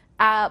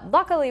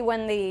 Luckily,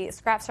 when the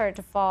scrap started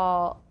to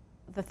fall,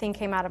 the thing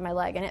came out of my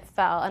leg, and it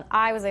fell, and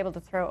I was able to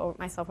throw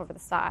myself over the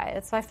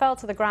side. So I fell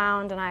to the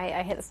ground, and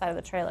I hit the side of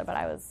the trailer, but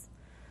I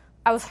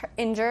was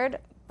injured,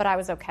 but I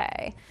was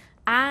okay.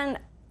 And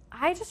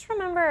I just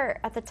remember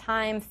at the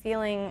time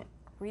feeling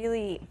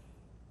really...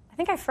 I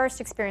think I first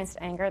experienced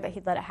anger that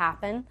he'd let it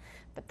happen,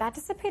 but that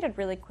dissipated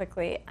really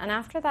quickly. And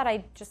after that,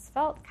 I just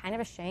felt kind of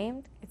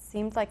ashamed. It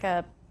seemed like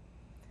a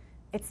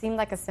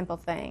simple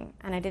thing,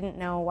 and I didn't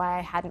know why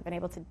I hadn't been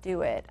able to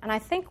do it. And I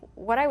think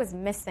what I was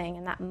missing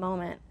in that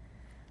moment,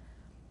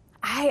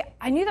 I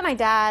knew that my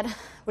dad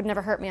would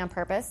never hurt me on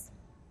purpose.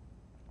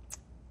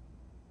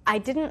 I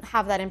didn't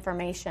have that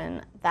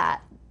information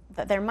that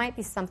there might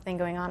be something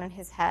going on in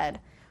his head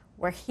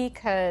where he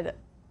could,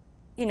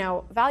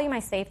 value my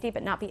safety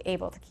but not be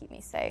able to keep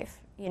me safe.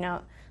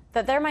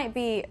 That there might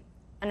be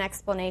an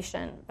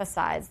explanation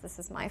besides this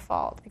is my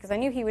fault, because I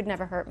knew he would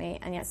never hurt me,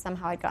 and yet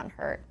somehow I'd gotten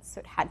hurt,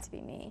 so it had to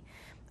be me.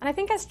 And I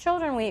think as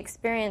children we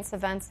experience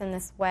events in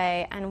this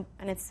way, and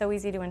it's so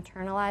easy to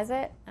internalize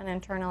it and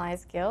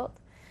internalize guilt.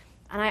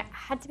 And I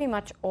had to be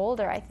much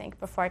older, I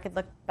think, before I could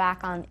look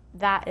back on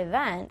that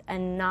event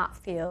and not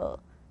feel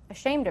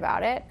ashamed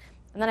about it.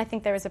 And then I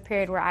think there was a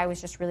period where I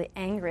was just really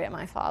angry at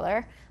my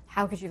father.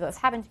 How could you let this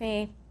happen to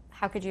me?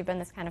 How could you have been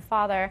this kind of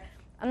father?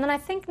 And then I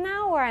think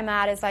now where I'm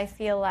at is I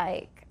feel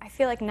like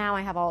now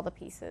I have all the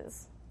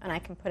pieces, and I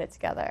can put it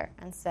together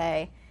and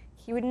say,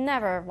 he would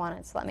never have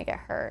wanted to let me get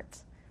hurt.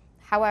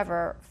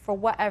 However, for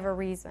whatever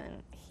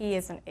reason, he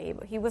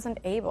wasn't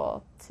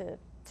able to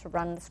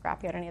run the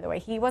scrapyard any other way.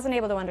 He wasn't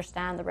able to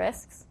understand the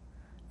risks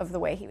of the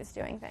way he was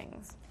doing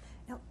things.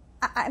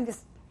 I'm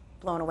just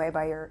blown away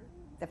by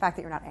the fact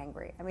that you're not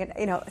angry.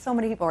 So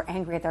many people are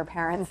angry at their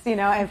parents,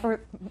 and for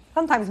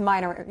sometimes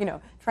minor,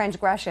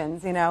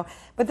 transgressions,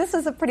 But this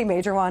is a pretty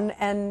major one,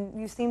 and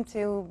you seem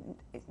to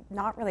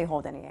not really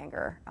hold any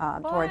anger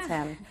towards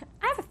him.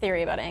 I have a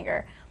theory about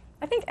anger.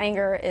 I think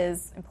anger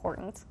is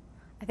important.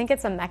 I think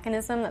it's a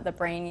mechanism that the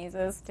brain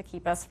uses to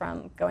keep us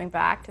from going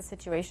back to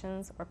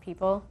situations or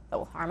people that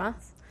will harm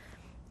us.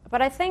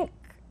 But I think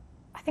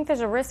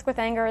there's a risk with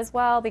anger as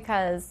well,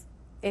 because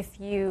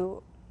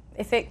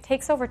if it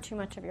takes over too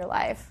much of your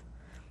life,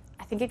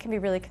 I think it can be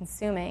really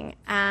consuming.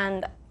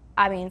 And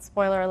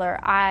spoiler alert,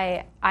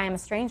 I am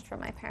estranged from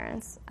my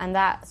parents, and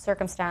that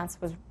circumstance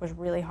was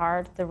really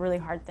hard. The really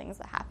hard things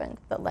that happened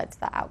that led to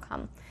that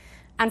outcome.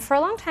 And for a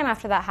long time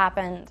after that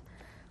happened,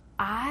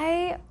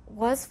 I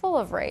was full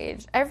of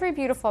rage. Every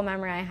beautiful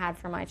memory I had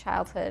from my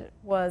childhood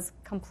was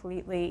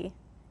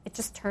it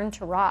just turned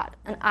to rot.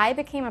 And I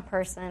became a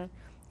person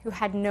who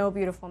had no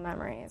beautiful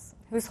memories,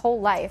 whose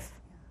whole life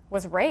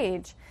was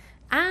rage.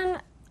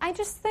 And I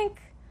think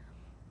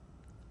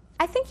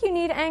you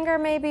need anger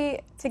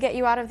maybe to get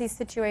you out of these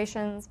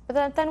situations,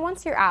 but then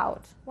once you're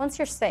out, once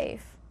you're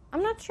safe,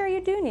 I'm not sure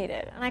you do need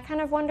it. And I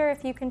kind of wonder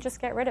if you can just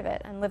get rid of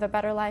it and live a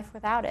better life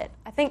without it.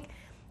 I think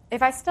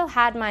if I still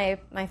had my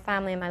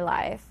family in my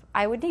life,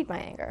 I would need my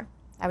anger.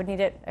 I would need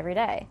it every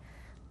day.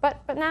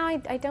 But now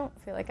I don't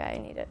feel like I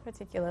need it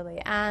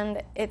particularly.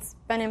 And it's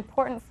been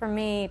important for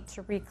me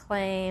to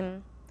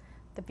reclaim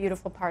the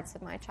beautiful parts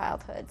of my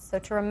childhood. So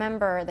to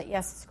remember that,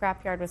 yes, the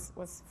scrapyard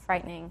was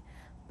frightening,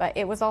 but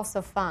it was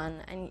also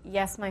fun. And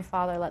yes, my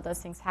father let those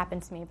things happen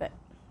to me, but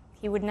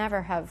he would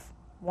never have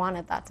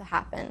wanted that to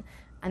happen.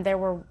 And there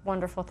were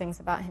wonderful things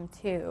about him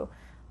too.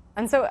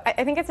 And so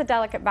I think it's a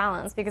delicate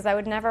balance, because I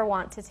would never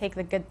want to take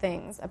the good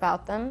things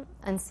about them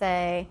and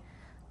say,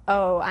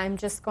 oh, I'm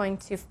just going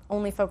to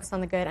only focus on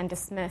the good and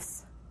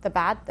dismiss the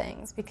bad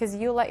things, because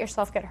you'll let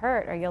yourself get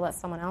hurt or you'll let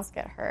someone else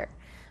get hurt.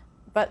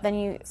 But then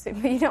you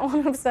don't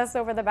want to obsess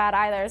over the bad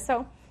either.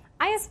 So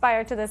I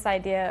aspire to this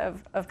idea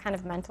of kind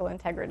of mental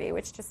integrity,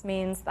 which just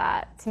means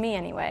that, to me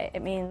anyway,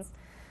 it means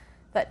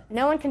that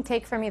no one can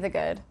take from me the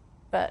good,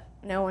 but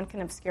no one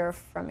can obscure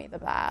from me the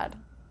bad.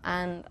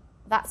 And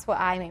that's what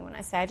I mean when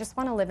I say I just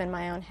want to live in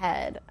my own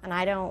head, and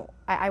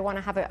I want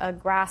to have a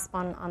grasp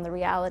on the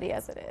reality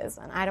as it is,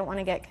 and I don't want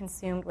to get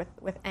consumed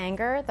with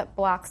anger that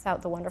blocks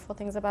out the wonderful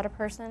things about a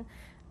person,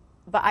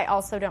 but I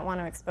also don't want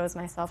to expose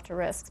myself to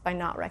risks by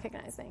not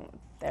recognizing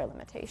their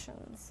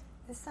limitations.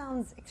 This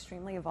sounds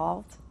extremely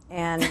evolved.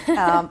 And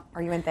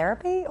are you in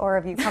therapy, or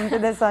have you come to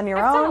this on your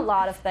own? I've done a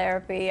lot of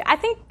therapy. I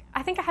think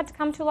I had to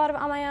come to a lot of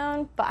it on my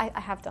own, but I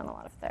have done a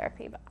lot of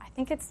therapy. But I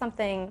think it's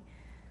something.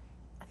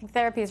 I think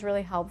therapy is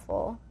really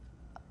helpful,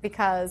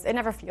 because it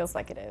never feels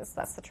like it is.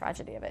 That's the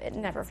tragedy of it. It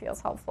never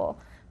feels helpful.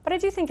 But I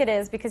do think it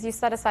is, because you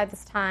set aside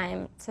this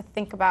time to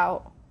think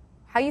about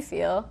how you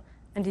feel,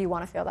 and do you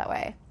want to feel that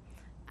way?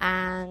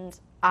 And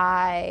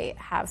I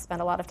have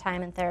spent a lot of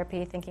time in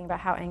therapy thinking about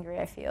how angry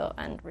I feel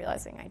and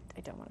realizing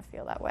I don't want to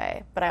feel that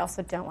way, but I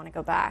also don't want to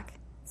go back.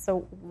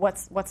 So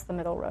what's the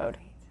middle road?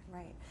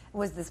 Right.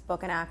 Was this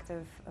book an act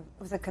of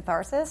was it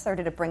catharsis, or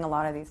did it bring a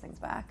lot of these things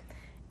back?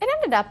 It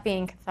ended up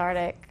being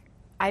cathartic.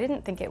 I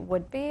didn't think it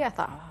would be. I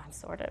thought, oh, I'm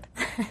sorted.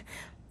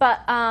 But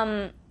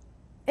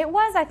it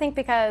was, I think,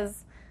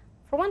 because,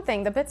 for one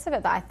thing, the bits of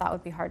it that I thought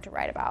would be hard to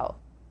write about,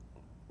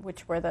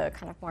 which were the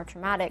kind of more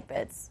traumatic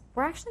bits,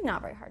 were actually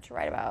not very hard to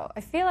write about. I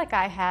feel like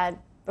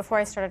before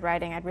I started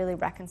writing, I'd really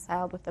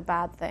reconciled with the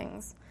bad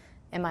things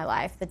in my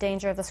life. The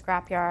danger of the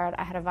scrapyard,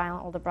 I had a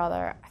violent older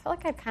brother. I feel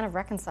like I'd kind of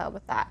reconciled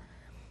with that.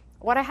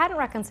 What I hadn't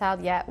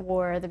reconciled yet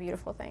were the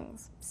beautiful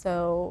things.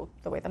 So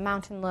the way the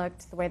mountain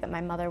looked, the way that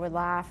my mother would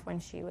laugh when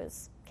she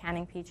was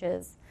canning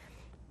peaches,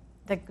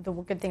 the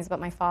good things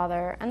about my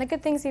father, and the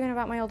good things even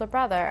about my older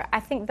brother. I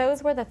think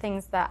those were the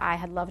things that I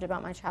had loved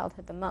about my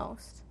childhood the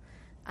most.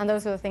 And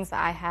those were the things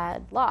that I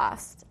had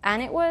lost.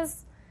 And it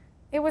was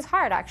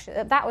hard,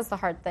 actually. That was the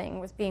hard thing,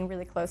 was being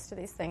really close to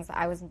these things that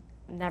I was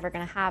never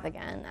going to have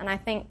again. And I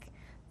think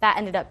that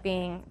ended up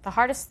being the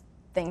hardest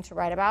thing to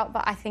write about,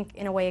 but I think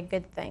in a way a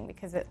good thing,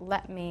 because it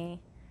let me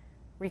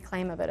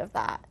reclaim a bit of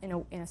that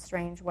in a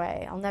strange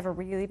way. I'll never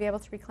really be able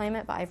to reclaim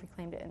it, but I've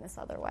reclaimed it in this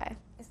other way.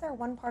 Is there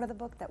one part of the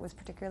book that was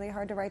particularly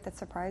hard to write that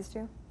surprised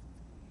you?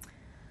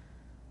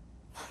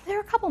 There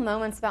were a couple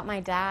moments about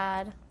my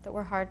dad that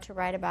were hard to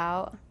write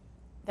about.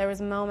 There was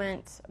a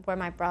moment where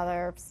my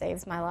brother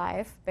saves my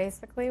life,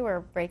 basically. We're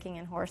breaking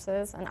in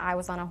horses, and I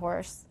was on a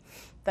horse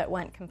that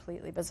went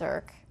completely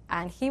berserk.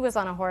 And he was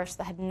on a horse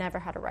that had never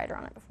had a rider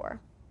on it before.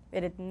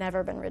 It had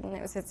never been ridden.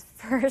 It was his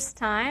first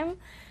time.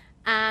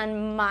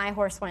 And my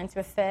horse went into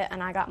a fit,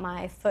 and I got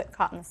my foot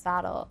caught in the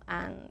saddle,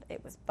 and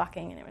it was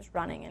bucking, and it was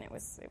running, and it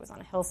was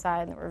on a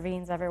hillside, and there were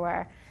ravines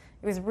everywhere.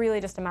 It was really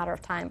just a matter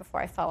of time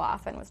before I fell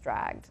off and was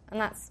dragged. And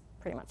that's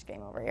pretty much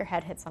game over. Your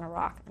head hits on a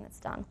rock, and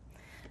it's done.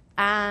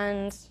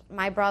 And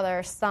my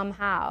brother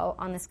somehow,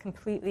 on this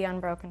completely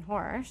unbroken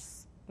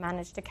horse,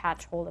 managed to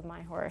catch hold of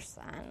my horse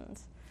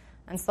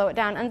and slow it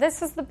down. And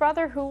this is the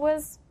brother who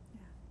was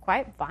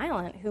quite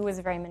violent, who was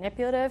very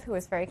manipulative, who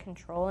was very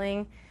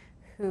controlling,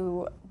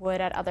 who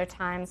would at other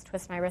times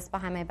twist my wrist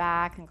behind my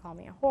back and call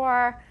me a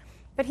whore.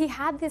 But he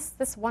had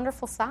this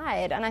wonderful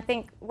side. And I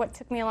think what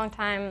took me a long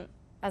time,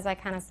 as I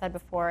kind of said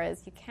before,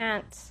 is you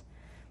can't...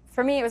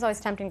 For me, it was always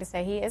tempting to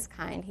say he is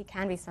kind, he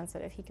can be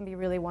sensitive, he can be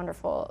really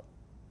wonderful.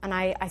 And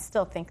I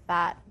still think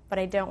that, but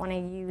I don't want to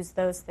use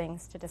those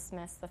things to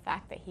dismiss the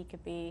fact that he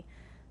could be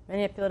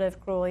manipulative,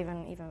 cruel,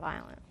 even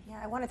violent. Yeah,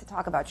 I wanted to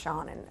talk about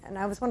Sean, and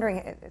I was wondering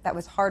if that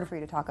was hard for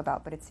you to talk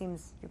about, but it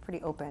seems you're pretty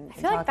open in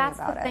talking about it. I feel like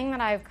that's the thing that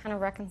I've kind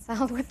of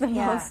reconciled with the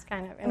most,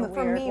 kind of, in a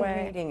weird way. For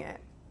me, reading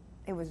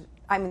it was,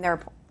 I mean, there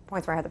are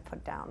points where I had to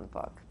put down the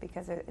book,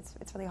 because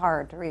it's really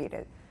hard to read.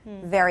 It's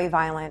very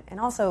violent, and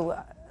also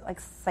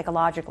like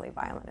psychologically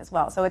violent as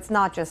well. So it's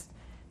not just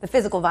the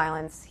physical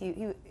violence.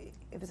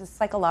 It was a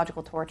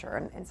psychological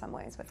torture in some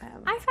ways with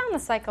him. I found the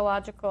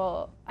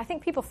psychological, I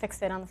think people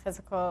fixate on the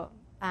physical,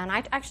 and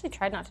I actually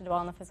tried not to dwell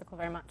on the physical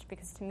very much,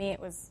 because to me it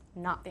was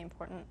not the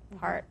important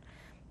part.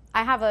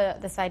 I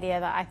have this idea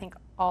that I think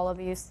all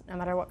abuse, no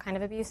matter what kind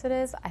of abuse it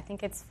is, I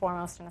think it's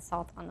foremost an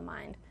assault on the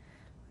mind.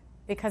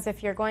 Because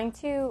if you're going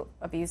to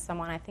abuse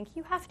someone, I think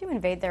you have to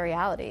invade their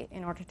reality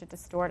in order to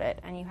distort it,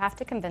 and you have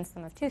to convince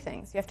them of two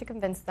things. You have to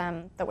convince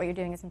them that what you're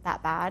doing isn't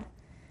that bad,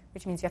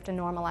 which means you have to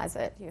normalize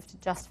it, you have to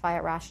justify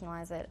it,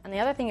 rationalize it. And the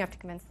other thing you have to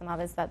convince them of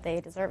is that they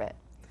deserve it.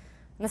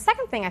 And the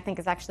second thing I think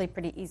is actually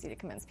pretty easy to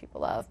convince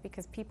people of,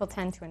 because people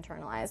tend to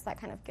internalize that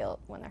kind of guilt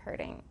when they're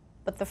hurting.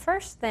 But the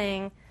first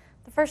thing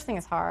the first thing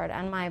is hard,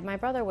 and my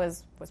brother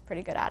was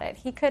pretty good at it.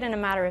 He could, in a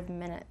matter of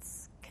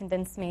minutes,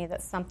 convince me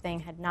that something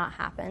had not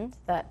happened,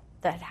 that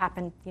had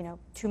happened,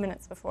 2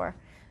 minutes before,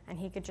 and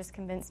he could just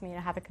convince me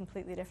to have a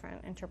completely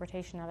different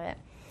interpretation of it.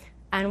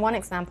 And one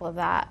example of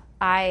that,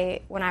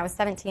 when I was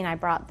 17, I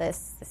brought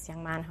this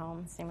young man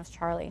home. His name was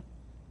Charlie,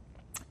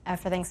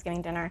 for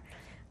Thanksgiving dinner.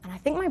 And I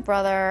think my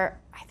brother,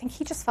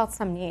 he just felt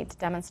some need to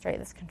demonstrate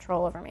this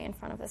control over me in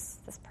front of this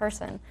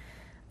person.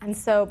 And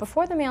so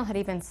before the meal had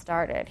even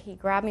started, he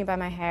grabbed me by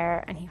my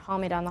hair and he hauled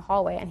me down the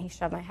hallway and he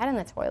shoved my head in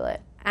the toilet.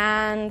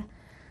 And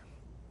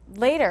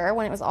later,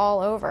 when it was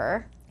all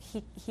over,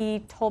 he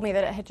told me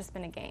that it had just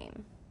been a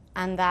game.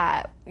 And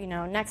that,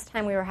 next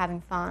time we were having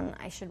fun,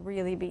 I should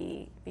really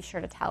be sure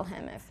to tell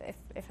him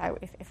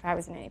if I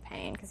was in any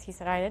pain. Because he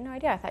said, I had no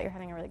idea. I thought you were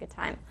having a really good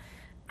time.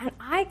 And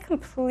I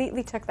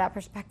completely took that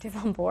perspective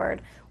on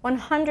board,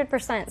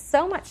 100%.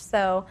 So much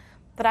so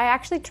that I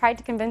actually tried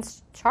to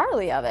convince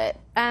Charlie of it.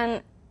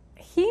 And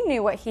he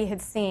knew what he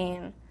had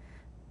seen.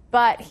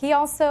 But he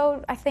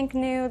also, I think,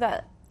 knew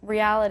that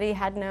reality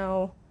had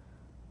no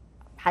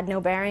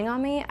bearing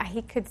on me.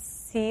 He could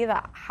see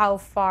that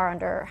how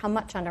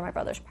much under my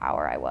brother's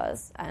power I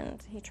was,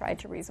 and he tried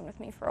to reason with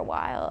me for a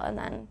while, and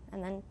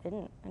then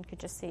didn't, and could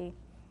just see,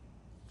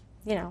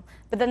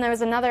 But then there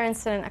was another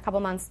incident a couple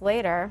months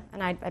later,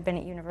 and I'd been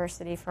at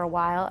university for a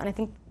while, and I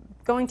think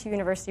going to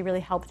university really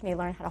helped me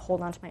learn how to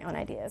hold on to my own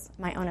ideas,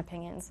 my own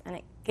opinions, and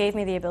it gave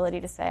me the ability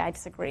to say I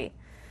disagree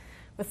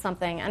with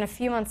something. And a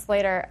few months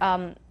later,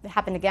 it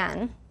happened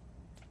again.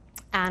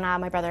 And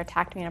my brother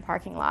attacked me in a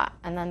parking lot.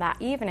 And then that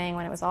evening,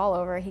 when it was all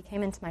over, he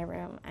came into my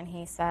room and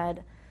he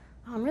said,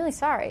 "Oh, I'm really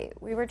sorry.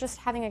 We were just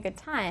having a good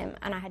time,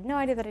 and I had no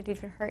idea that I'd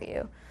even hurt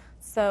you.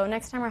 So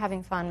next time we're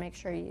having fun, make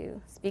sure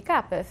you speak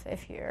up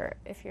if you're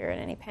in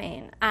any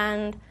pain."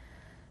 And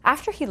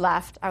after he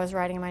left, I was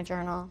writing in my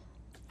journal,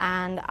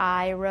 and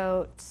I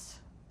wrote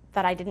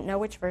that I didn't know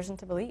which version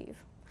to believe.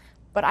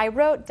 But I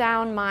wrote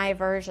down my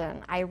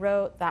version. I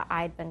wrote that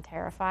I'd been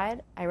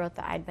terrified. I wrote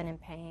that I'd been in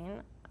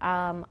pain.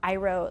 I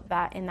wrote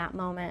that in that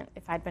moment,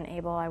 if I'd been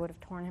able, I would have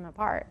torn him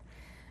apart.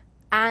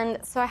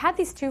 And so I had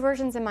these two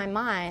versions in my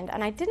mind,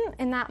 and I didn't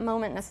in that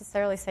moment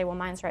necessarily say, well,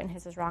 mine's right and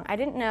his is wrong. I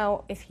didn't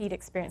know if he'd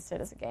experienced it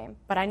as a game,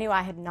 but I knew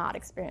I had not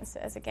experienced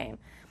it as a game.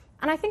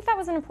 And I think that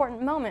was an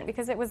important moment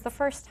because it was the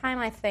first time,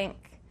 I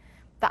think,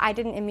 that I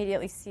didn't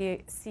immediately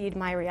cede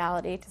my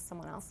reality to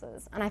someone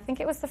else's. And I think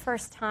it was the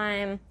first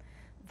time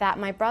that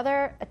my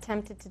brother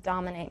attempted to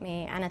dominate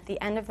me, and at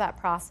the end of that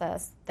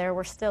process, there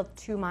were still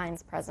two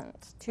minds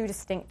present, two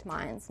distinct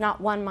minds,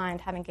 not one mind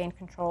having gained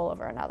control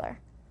over another.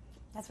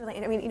 That's really,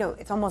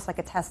 it's almost like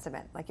a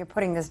testament, like you're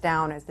putting this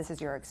down as this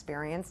is your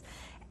experience.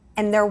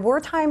 And there were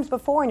times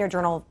before in your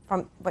journal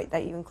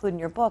that you include in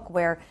your book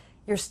where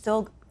you're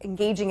still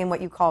engaging in what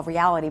you call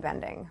reality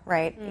bending,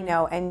 right?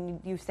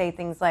 And you say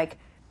things like,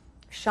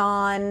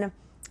 Sean,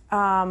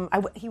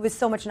 he was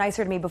so much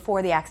nicer to me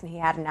before the accident. He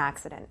had an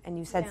accident. And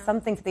you said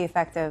something to the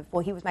effect of,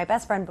 well, he was my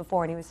best friend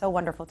before, and he was so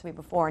wonderful to me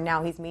before, and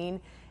now he's mean.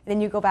 And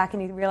then you go back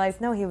and you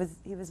realize, no, he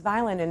was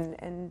violent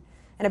and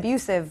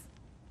abusive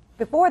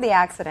before the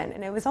accident.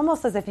 And it was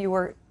almost as if you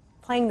were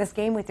playing this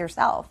game with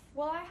yourself.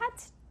 Well,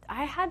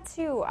 I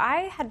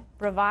had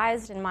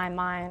revised in my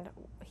mind,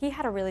 he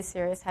had a really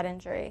serious head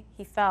injury.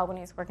 He fell when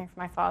he was working for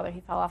my father.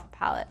 He fell off a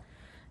pallet,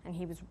 and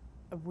he was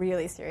a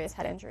really serious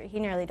head injury. He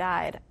nearly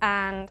died.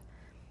 And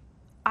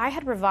I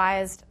had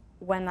revised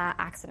when that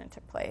accident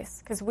took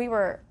place because we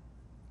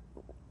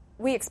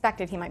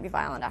expected he might be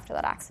violent after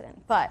that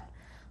accident, but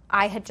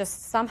I had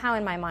just somehow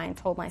in my mind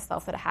told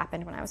myself that it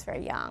happened when I was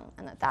very young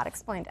and that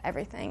explained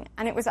everything.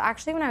 And it was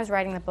actually when I was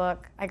writing the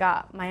book, I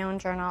got my own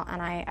journal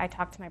and I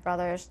talked to my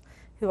brothers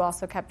who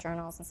also kept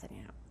journals and said,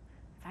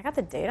 if I got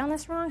the date on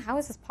this wrong, how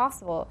is this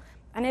possible?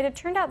 And it had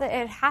turned out that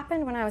it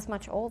happened when I was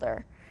much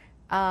older,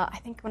 I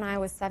think when I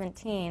was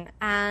 17,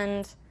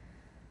 and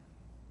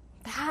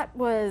that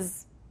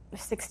was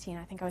 16,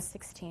 I think I was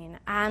 16,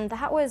 and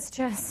that was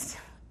just,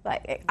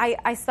 like,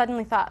 I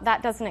suddenly thought,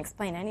 that doesn't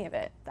explain any of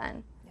it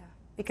then,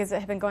 because it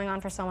had been going on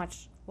for so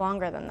much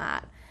longer than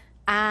that.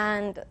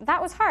 And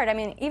that was hard. I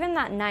mean, even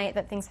that night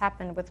that things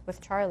happened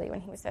with Charlie, when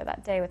he was there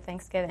that day with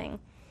Thanksgiving,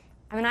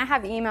 I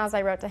have emails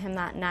I wrote to him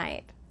that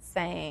night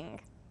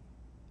saying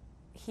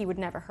he would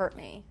never hurt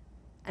me.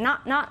 And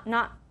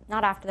not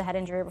after the head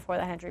injury or before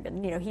the head injury, but,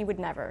 he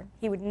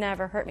would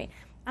never hurt me.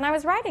 And I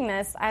was writing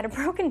this, I had a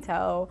broken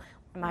toe,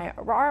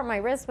 my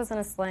wrist was in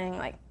a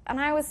sling, and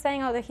I was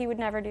saying, that he would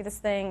never do this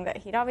thing that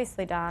he'd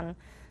obviously done.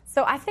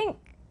 So I think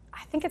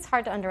it's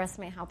hard to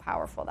underestimate how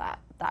powerful that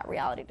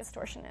reality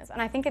distortion is.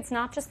 And I think it's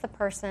not just the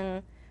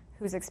person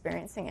who's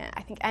experiencing it.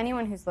 I think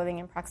anyone who's living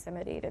in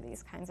proximity to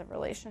these kinds of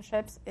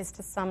relationships is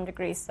to some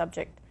degree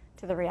subject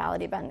to the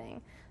reality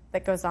bending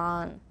that goes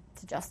on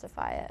to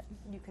justify it.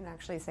 You can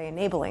actually say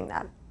enabling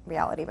that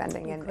reality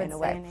bending in a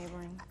way.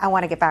 Enabling. I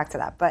want to get back to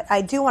that, but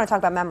I do want to talk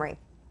about memory.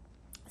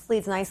 This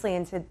leads nicely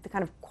into the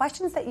kind of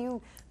questions that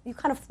you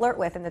kind of flirt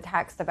with in the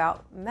text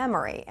about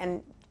memory.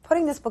 And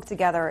putting this book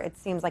together, it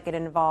seems like it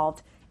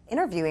involved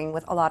interviewing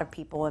with a lot of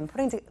people and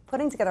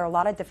putting together a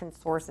lot of different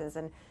sources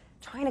and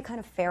trying to kind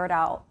of ferret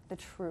out the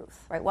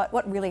truth, right?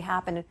 What really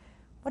happened?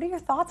 What are your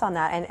thoughts on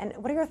that? And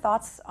what are your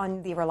thoughts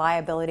on the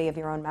reliability of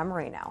your own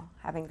memory now,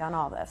 having done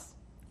all this?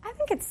 I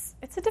think it's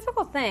a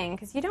difficult thing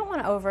because you don't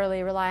want to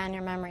overly rely on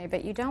your memory,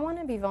 but you don't want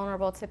to be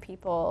vulnerable to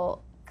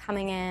people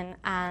coming in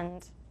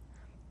and,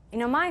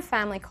 my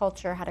family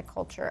culture had a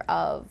culture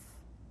of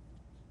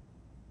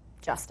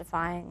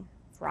justifying,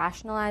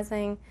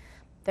 rationalizing.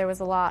 There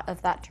was a lot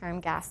of that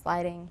term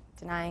gaslighting,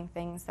 denying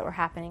things that were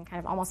happening kind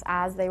of almost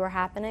as they were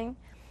happening.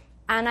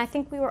 And I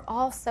think we were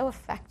all so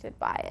affected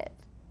by it,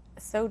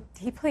 so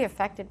deeply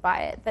affected by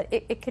it, that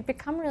it could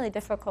become really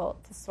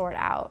difficult to sort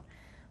out.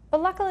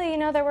 But luckily,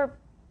 there were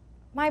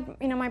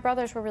my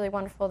brothers were really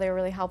wonderful. They were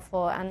really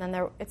helpful. And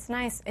then it's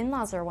nice.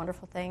 In-laws are a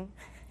wonderful thing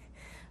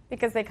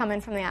because they come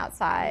in from the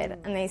outside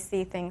and they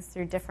see things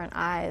through different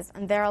eyes.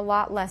 And they're a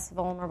lot less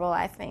vulnerable,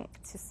 I think,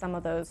 to some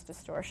of those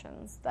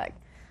distortions that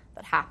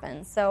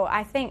happen. So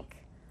I think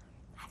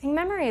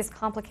memory is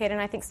complicated.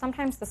 And I think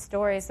sometimes the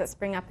stories that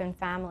spring up in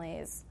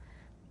families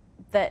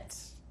that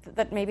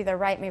maybe they're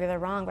right, maybe they're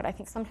wrong, but I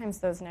think sometimes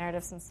those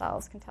narratives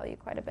themselves can tell you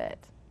quite a bit.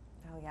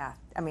 Oh, yeah.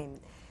 I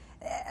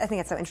think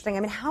it's so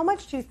interesting. How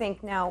much do you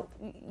think now,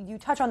 you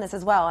touch on this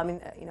as well,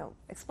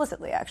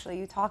 explicitly actually,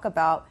 you talk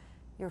about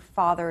your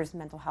father's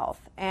mental health.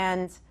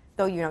 And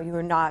though, you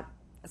were not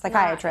a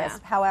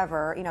psychiatrist,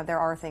 however, there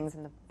are things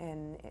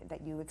in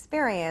that you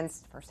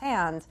experienced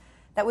firsthand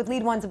that would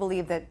lead one to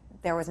believe that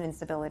there was an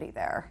instability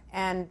there.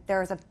 And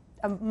there's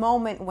a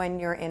moment when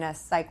you're in a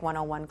Psych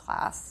 101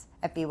 class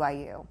at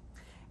BYU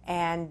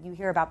and you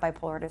hear about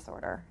bipolar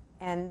disorder.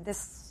 And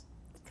this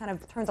kind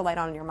of turns a light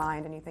on in your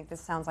mind and you think,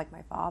 this sounds like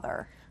my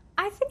father.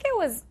 I think it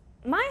was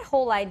my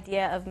whole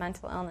idea of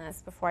mental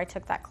illness before I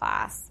took that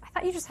class. I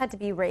thought you just had to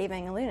be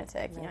raving a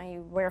lunatic. Right.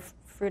 You wear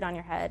fruit on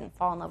your head and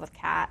fall in love with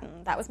cat,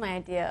 and that was my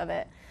idea of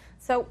it.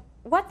 So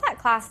what that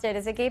class did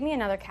is it gave me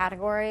another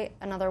category,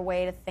 another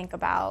way to think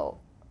about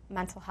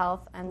mental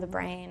health and the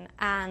brain.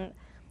 And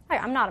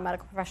I'm not a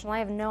medical professional. I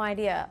have no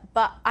idea.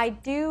 But I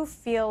do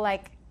feel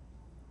like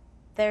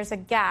there's a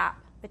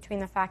gap between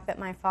the fact that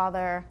my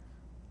father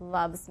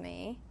loves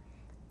me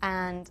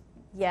and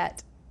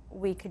yet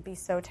we could be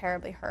so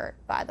terribly hurt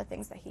by the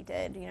things that he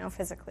did,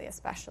 physically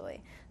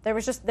especially. There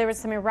was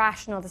some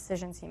irrational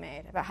decisions he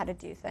made about how to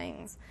do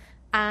things.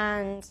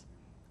 And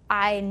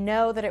I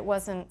know that it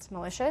wasn't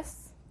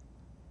malicious.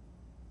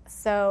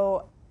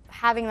 So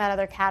having that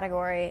other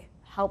category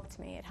helped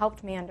me. It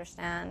helped me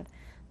understand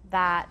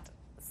that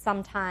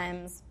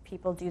sometimes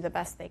people do the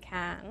best they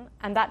can,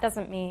 and that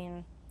doesn't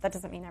mean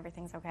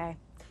everything's okay.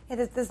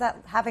 Yeah, does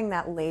that, having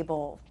that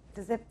label,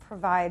 does it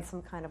provide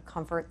some kind of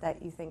comfort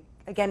that you think,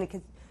 again,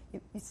 because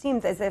it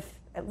seems as if,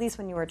 at least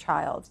when you were a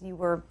child, you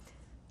were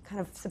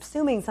kind of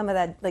subsuming some of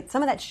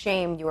that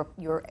shame. You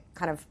were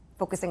kind of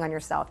focusing on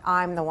yourself.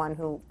 I'm the one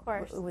who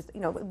was,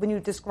 when you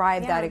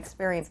described that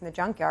experience in the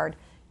junkyard,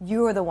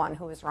 you were the one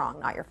who was wrong,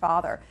 not your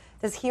father.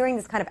 Does hearing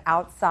this kind of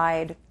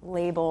outside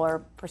label or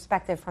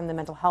perspective from the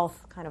mental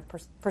health kind of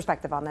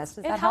perspective on this,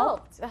 does that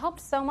help? It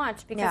helped so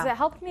much because it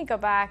helped me go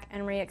back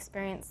and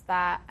re-experience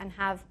that and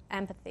have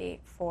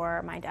empathy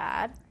for my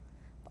dad.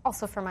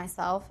 Also for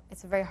myself.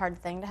 It's a very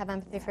hard thing to have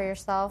empathy for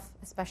yourself,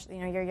 especially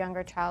your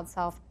younger child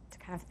self, to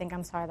kind of think,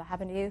 I'm sorry that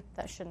happened to you.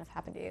 That shouldn't have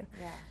happened to you.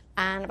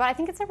 Yeah. But I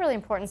think it's a really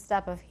important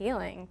step of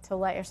healing to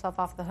let yourself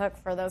off the hook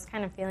for those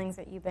kind of feelings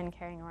that you've been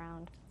carrying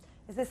around.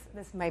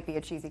 This might be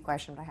a cheesy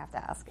question, but I have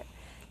to ask it.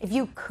 If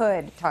you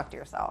could talk to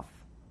yourself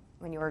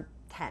when you were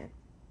 10,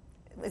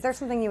 is there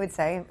something you would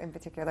say in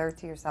particular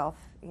to yourself?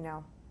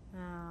 Oh,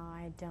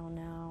 I don't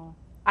know.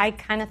 I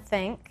kind of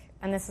think,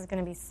 and this is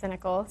going to be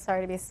cynical.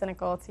 Sorry to be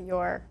cynical to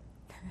your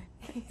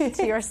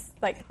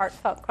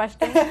heartfelt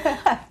question.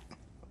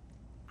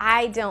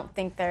 I don't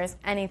think there's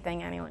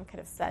anything anyone could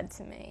have said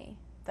to me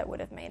that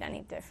would have made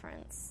any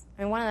difference.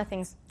 One of the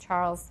things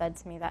Charles said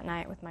to me that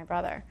night with my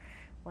brother,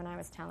 when I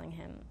was telling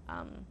him,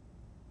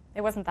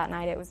 it wasn't that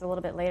night, it was a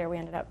little bit later, we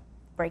ended up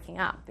breaking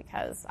up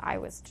because I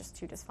was just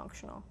too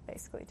dysfunctional,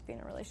 basically, to be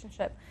in a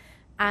relationship.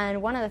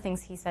 And one of the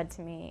things he said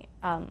to me,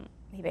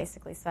 he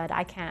basically said,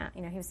 I can't,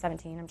 he was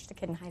 17, I'm just a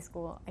kid in high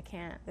school, I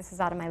can't, this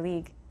is out of my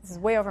league, this is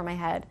way over my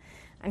head.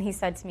 And he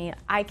said to me,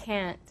 I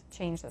can't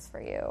change this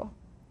for you.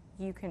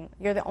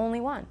 You're the only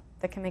one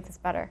that can make this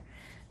better.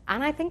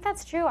 And I think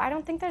that's true. I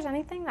don't think there's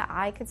anything that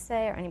I could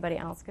say or anybody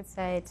else could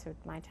say to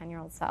my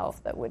 10-year-old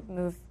self that would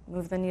move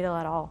the needle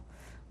at all.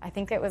 I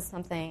think it was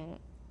something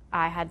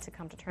I had to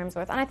come to terms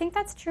with. And I think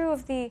that's true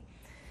of the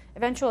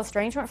eventual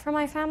estrangement from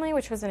my family,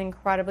 which was an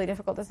incredibly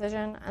difficult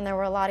decision. And there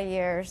were a lot of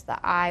years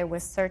that I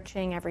was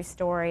searching every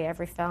story,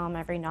 every film,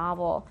 every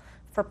novel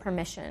for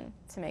permission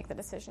to make the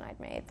decision I'd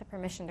made, the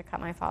permission to cut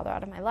my father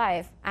out of my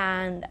life.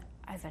 And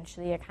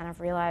eventually I kind of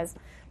realized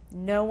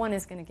no one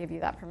is going to give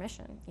you that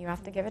permission. You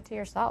have to give it to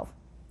yourself.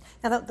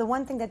 Now, the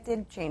one thing that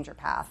did change your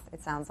path,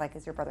 it sounds like,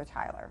 is your brother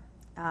Tyler.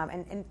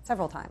 and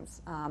several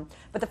times.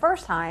 But the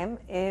first time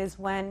is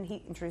when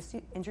he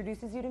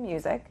introduces you to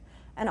music,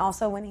 and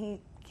also when he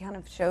kind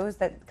of shows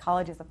that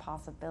college is a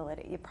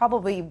possibility. It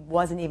probably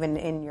wasn't even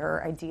in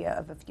your idea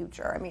of the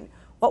future. I mean,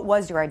 what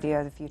was your idea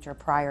of the future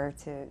prior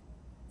to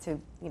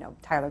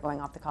Tyler going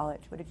off to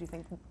college? What did you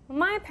think?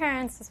 My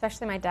parents,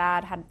 especially my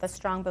dad, had the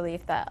strong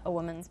belief that a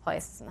woman's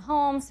place is in the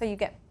home. So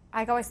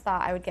I always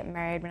thought I would get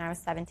married when I was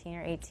 17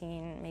 or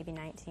 18, maybe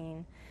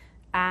 19,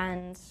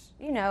 and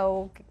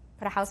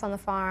put a house on the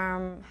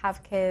farm,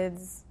 have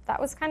kids.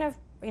 That was kind of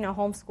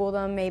homeschool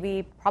them,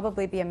 maybe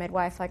probably be a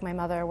midwife like my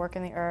mother, work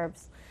in the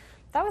herbs.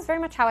 That was very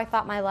much how I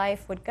thought my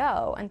life would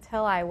go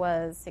until I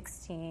was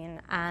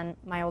 16, and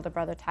my older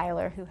brother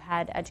Tyler, who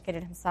had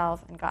educated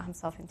himself and got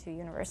himself into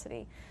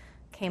university,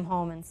 came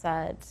home and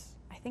said,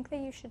 I think that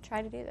you should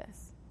try to do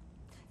this.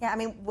 Yeah, I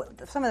mean,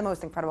 some of the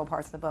most incredible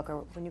parts of the book are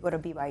when you go to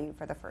BYU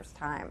for the first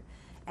time,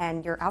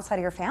 and you're outside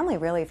of your family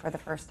really for the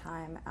first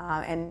time,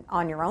 and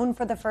on your own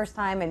for the first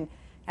time, and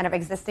kind of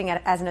existing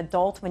as an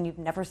adult when you've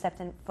never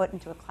stepped foot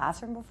into a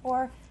classroom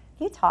before.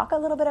 Can you talk a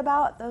little bit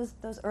about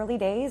those early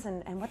days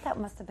and what that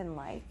must have been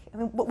like? I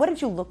mean, what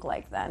did you look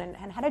like then,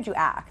 and how did you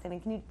act? I mean,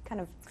 can you kind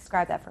of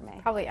describe that for me?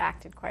 Probably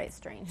acted quite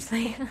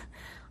strangely.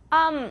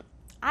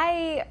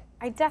 I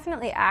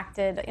definitely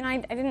acted. I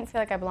didn't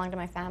feel like I belonged to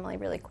my family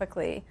really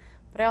quickly,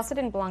 but I also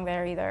didn't belong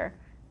there either.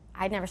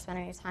 I'd never spent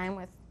any time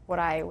with what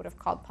I would have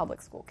called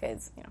public school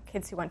kids,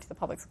 kids who went to the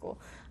public school.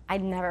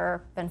 I'd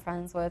never been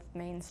friends with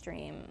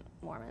mainstream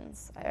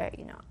Mormons,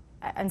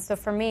 And so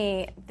for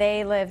me,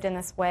 they lived in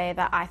this way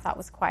that I thought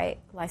was quite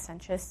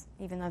licentious,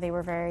 even though they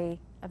were very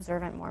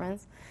observant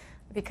Mormons,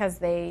 because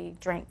they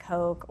drank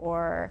Coke,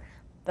 or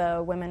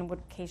the women would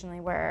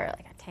occasionally wear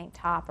like a tank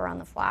top around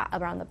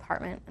the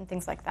apartment and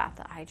things like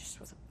that I just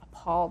was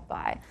appalled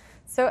by.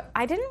 So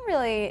I didn't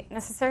really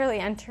necessarily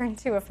enter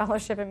into a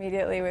fellowship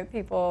immediately with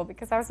people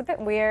because I was a bit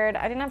weird.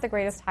 I didn't have the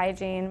greatest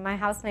hygiene. My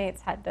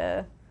housemates had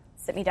to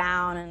sit me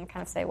down and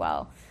kind of say,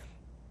 well,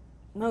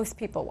 most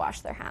people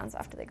wash their hands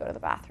after they go to the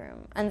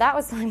bathroom. And that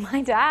was something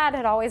my dad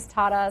had always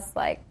taught us.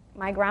 Like,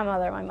 my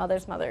grandmother, my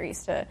mother's mother,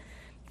 used to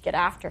get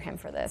after him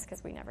for this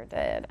because we never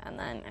did.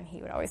 And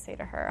he would always say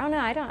to her, oh, no,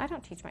 I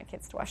don't teach my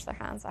kids to wash their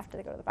hands after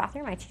they go to the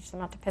bathroom. I teach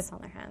them not to piss on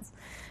their hands.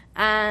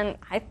 And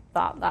I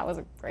thought that was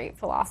a great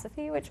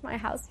philosophy, which my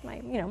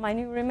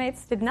new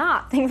roommates did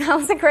not think that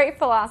was a great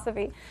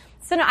philosophy.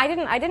 So no, I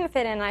didn't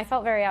fit in. I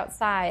felt very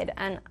outside.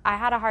 And I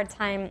had a hard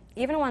time,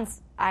 even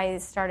once I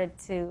started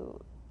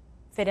to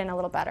fit in a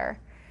little better.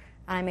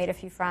 And I made a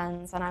few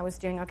friends, and I was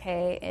doing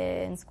okay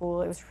in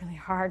school. It was really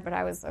hard, but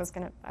I was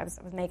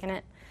making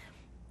it.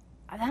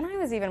 And then I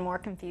was even more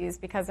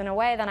confused because in a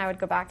way, then I would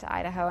go back to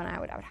Idaho, and I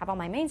would have all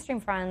my mainstream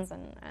friends,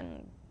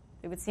 and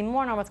it would seem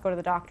more normal to go to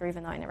the doctor,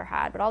 even though I never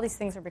had. But all these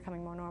things were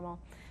becoming more normal.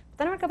 But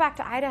then I would go back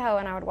to Idaho,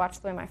 and I would watch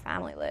the way my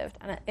family lived,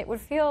 and it would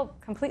feel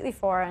completely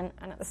foreign,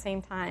 and at the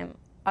same time,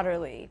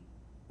 utterly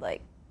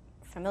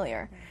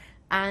familiar.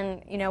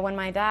 And when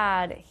my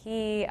dad,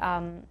 he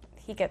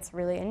gets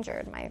really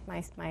injured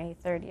my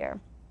third year,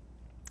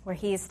 where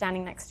he's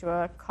standing next to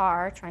a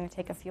car trying to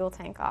take a fuel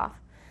tank off.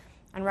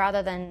 And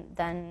rather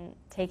than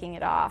taking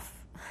it off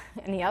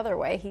any other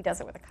way, he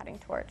does it with a cutting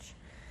torch.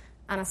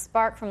 And a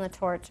spark from the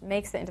torch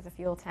makes it into the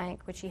fuel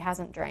tank, which he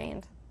hasn't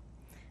drained,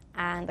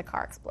 and the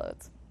car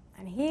explodes.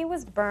 And he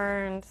was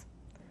burned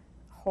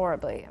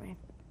horribly. I mean,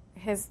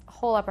 his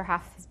whole upper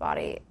half of his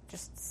body,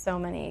 just so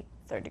many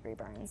third-degree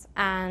burns.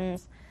 And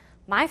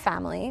my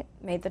family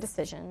made the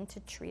decision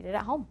to treat it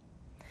at home.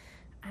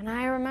 And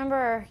I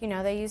remember,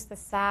 they used the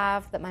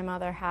salve that my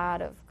mother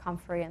had of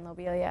comfrey and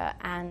lobelia,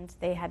 and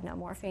they had no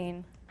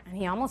morphine, and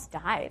he almost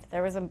died.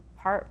 There was a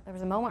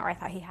moment where I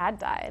thought he had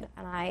died,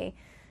 and I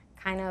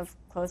kind of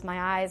closed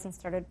my eyes and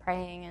started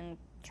praying and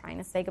trying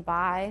to say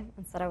goodbye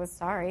and said I was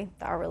sorry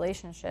that our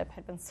relationship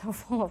had been so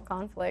full of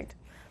conflict.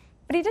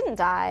 But he didn't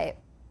die.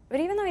 But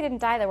even though he didn't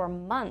die, there were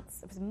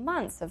months. It was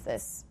months of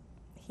this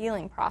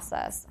healing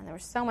process, and there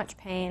was so much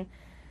pain.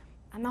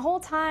 And the whole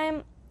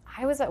time,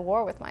 I was at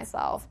war with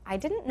myself. I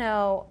didn't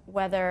know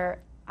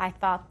whether I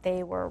thought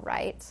they were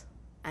right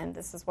and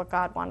this is what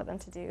God wanted them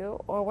to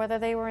do, or whether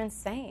they were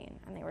insane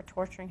and they were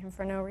torturing him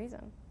for no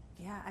reason.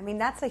 Yeah, I mean,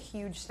 that's a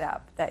huge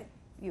step that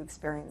you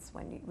experience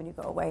when you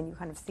go away and you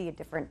kind of see a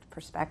different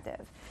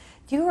perspective.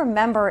 Do you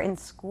remember in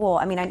school,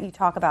 I mean, you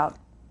talk about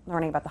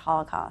learning about the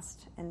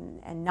Holocaust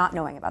and not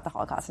knowing about the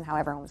Holocaust and how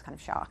everyone was kind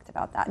of shocked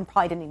about that and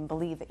probably didn't even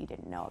believe that you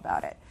didn't know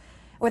about it.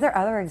 Were there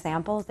other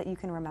examples that you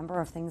can remember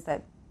of things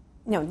that,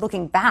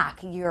 looking back,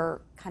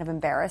 you're kind of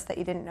embarrassed that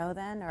you didn't know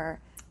then, or?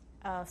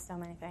 Oh, so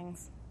many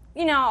things.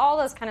 All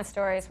those kind of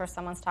stories where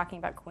someone's talking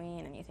about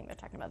Queen and you think they're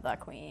talking about the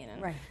Queen.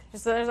 And right.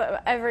 Just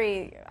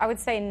I would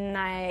say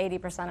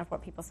 80% of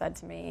what people said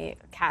to me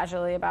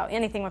casually about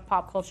anything with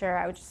pop culture,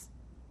 I would just,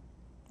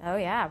 oh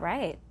yeah,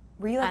 right.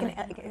 Were you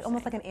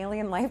almost like an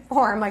alien life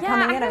form, coming in?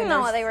 I didn't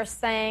know what they were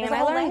saying. There's a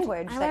whole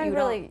language that you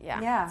really,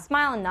 don't. Yeah.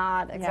 Smile and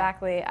nod,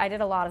 exactly. Yeah. I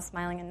did a lot of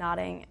smiling and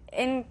nodding.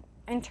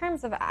 In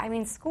terms of,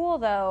 school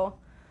though,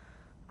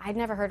 I'd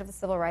never heard of the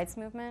Civil Rights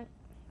Movement,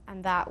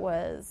 and that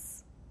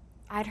was,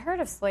 I'd heard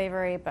of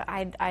slavery, but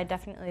I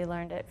definitely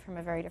learned it from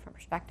a very different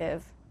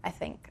perspective, I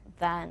think,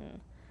 than,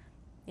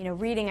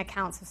 reading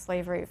accounts of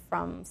slavery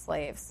from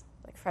slaves.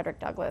 Like Frederick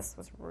Douglass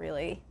was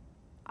really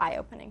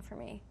eye-opening for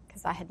me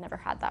because I had never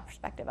had that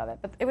perspective of it.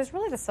 But it was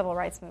really the civil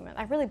rights movement.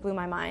 That really blew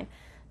my mind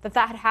that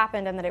had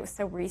happened and that it was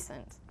so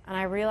recent. And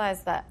I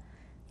realized that,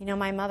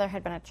 my mother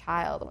had been a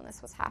child when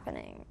this was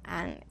happening,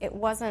 and it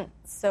wasn't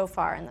so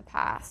far in the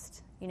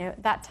past.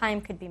 That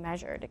time could be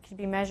measured. It could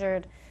be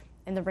measured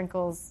in the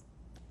wrinkles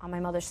on my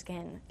mother's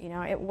skin.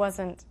 It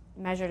wasn't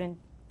measured in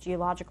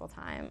geological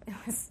time. It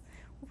was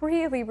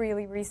really,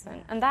 really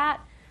recent. And that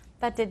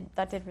did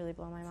really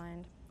blow my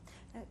mind.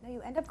 Now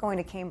you end up going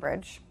to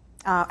Cambridge.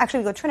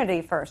 Actually, we'll go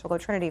Trinity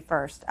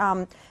first.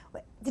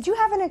 Did you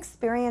have an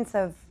experience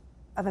of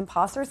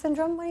imposter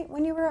syndrome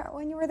when you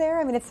were there?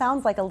 I mean, it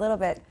sounds like a little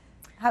bit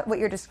what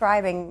you're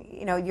describing.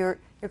 You're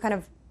kind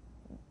of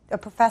a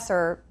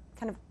professor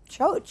kind of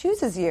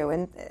chooses you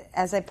and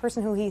as a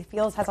person who he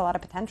feels has a lot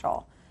of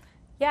potential.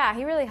 Yeah,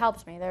 he really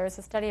helped me. There was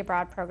a study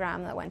abroad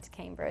program that went to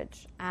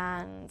Cambridge,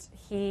 and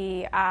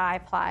I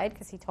applied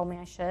because he told me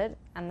I should,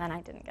 and then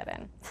I didn't get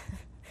in.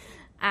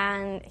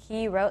 And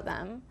he wrote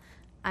them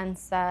and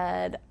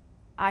said,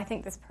 I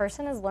think this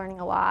person is learning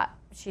a lot.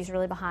 She's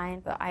really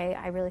behind, but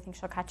I really think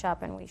she'll catch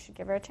up, and we should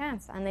give her a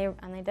chance. And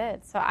they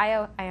did. So I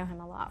owe him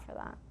a lot for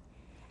that.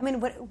 I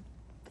mean,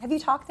 have you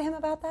talked to him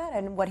about that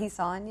and what he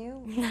saw in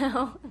you?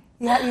 No.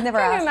 You never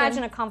asked him?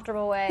 Imagine a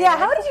comfortable way. Yeah,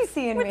 how did you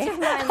see in me? Which of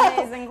my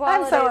amazing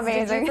qualities I'm so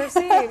amazing. did you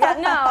perceive? Yeah,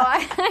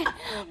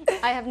 no,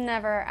 I have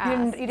never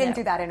asked. You didn't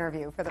do that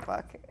interview for the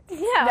book? No.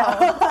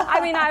 I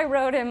mean, I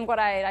wrote him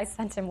I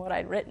sent him what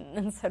I'd written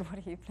and said,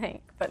 what do you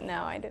think? But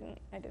no, I didn't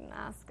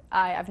ask.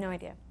 I have no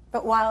idea.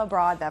 But while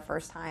abroad that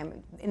first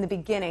time, in the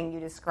beginning you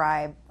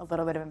describe a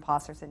little bit of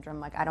imposter syndrome,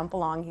 like I don't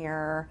belong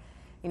here.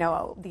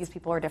 These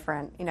people are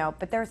different,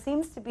 but there's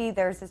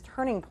this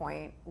turning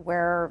point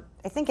where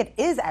I think it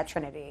is at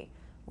Trinity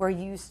where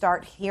you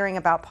start hearing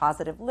about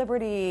positive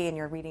liberty and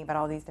you're reading about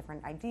all these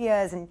different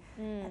ideas and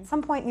at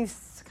some point you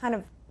kind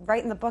of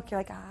write in the book, you're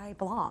like, I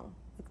belong.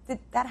 Did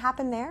that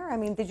happen there? I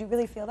mean, did you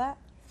really feel that?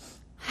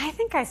 I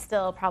think I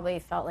still probably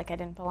felt like I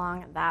didn't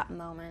belong at that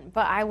moment,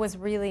 but I was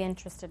really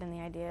interested in the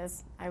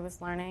ideas I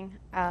was learning.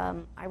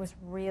 I was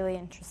really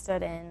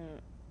interested in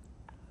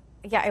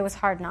it was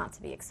hard not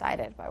to be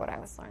excited by what I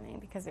was learning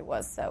because it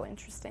was so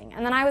interesting.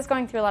 And then I was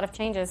going through a lot of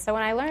changes. So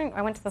when I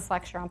went to this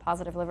lecture on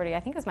positive liberty,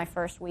 I think it was my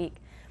first week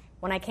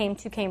when I came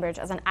to Cambridge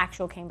as an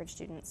actual Cambridge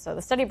student. So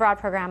the study abroad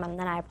program, and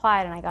then I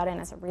applied and I got in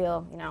as a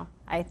real,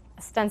 I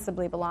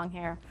ostensibly belong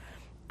here.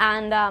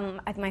 And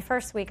my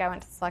first week I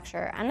went to this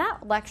lecture, and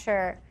that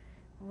lecture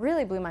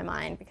really blew my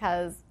mind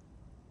because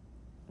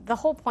the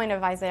whole point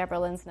of Isaiah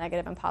Berlin's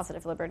negative and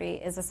positive liberty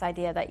is this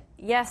idea that,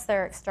 yes,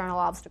 there are external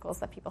obstacles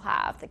that people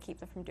have that keep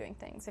them from doing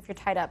things. If you're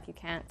tied up, you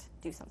can't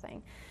do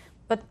something.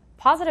 But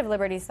positive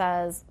liberty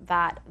says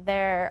that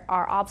there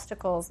are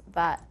obstacles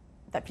that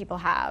people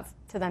have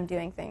to them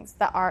doing things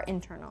that are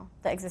internal,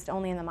 that exist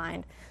only in the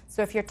mind.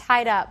 So if you're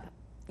tied up,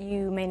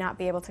 you may not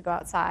be able to go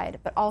outside.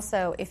 But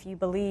also, if you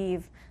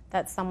believe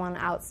that someone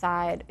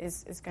outside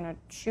is going to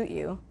shoot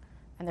you,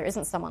 and there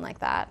isn't someone like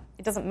that,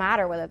 it doesn't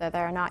matter whether they're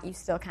there or not, you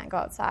still can't go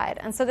outside.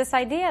 And so this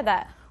idea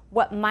that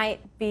what might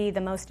be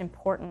the most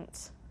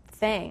important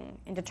thing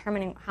in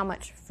determining how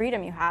much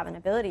freedom you have and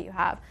ability you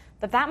have,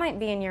 that might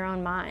be in your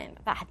own mind,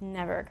 that had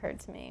never occurred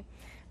to me.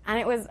 And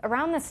it was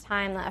around this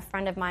time that a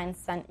friend of mine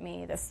sent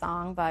me this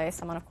song by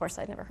someone, of course,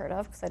 I'd never heard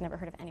of, because I'd never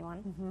heard of anyone.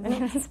 Mm-hmm. And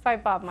it was by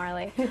Bob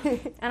Marley.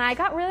 And I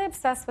got really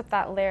obsessed with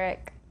that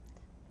lyric,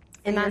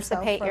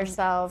 emancipate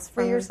yourselves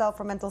free yourself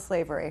from mental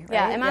slavery. Right?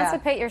 Yeah,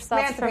 emancipate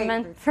yourselves from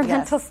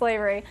mental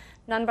slavery.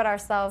 None but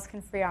ourselves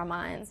can free our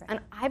minds. And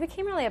I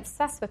became really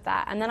obsessed with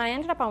that. And then I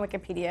ended up on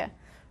Wikipedia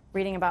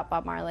reading about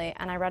Bob Marley,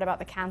 and I read about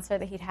the cancer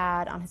that he'd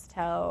had on his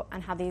toe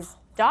and how these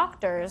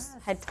doctors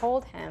had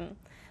told him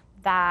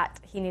that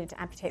he needed to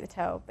amputate the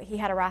toe, but he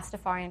had a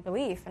Rastafarian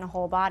belief in a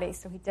whole body,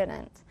 so he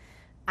didn't.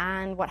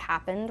 And what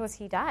happened was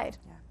he died,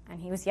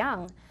 and he was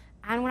young.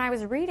 And when I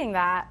was reading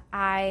that,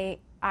 I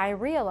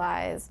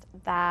realized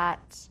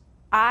that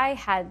I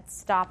had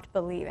stopped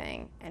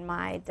believing in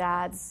my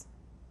dad's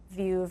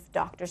view of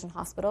doctors and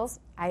hospitals.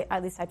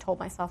 At least I told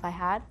myself I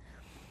had,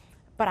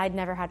 but I'd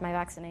never had my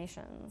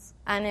vaccinations.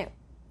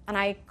 And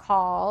I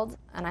called,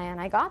 and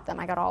I got them.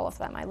 I got all of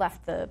them. I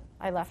left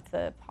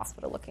the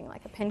hospital looking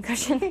like a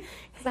pincushion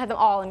because I had them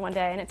all in one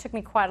day, and it took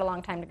me quite a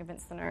long time to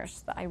convince the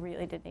nurse that I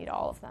really did need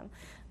all of them.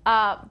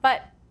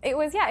 But it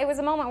was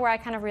a moment where I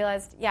kind of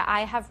realized,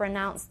 I have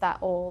renounced that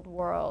old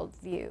world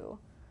view,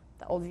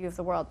 the old view of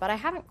the world, but I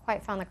haven't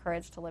quite found the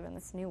courage to live in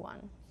this new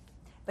one.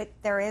 But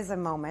there is a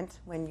moment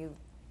when you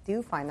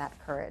do find that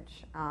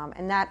courage,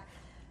 and that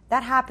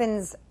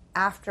happens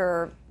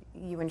after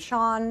you and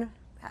Sean.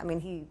 I mean,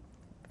 he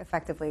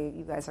effectively,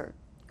 you guys are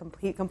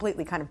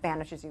completely kind of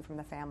banishes you from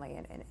the family,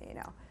 and you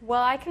know.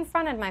 Well, I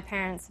confronted my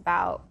parents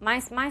about my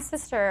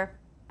sister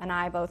and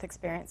I both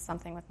experienced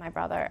something with my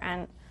brother,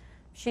 and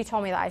she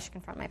told me that I should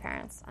confront my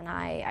parents, and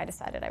I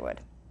decided I would.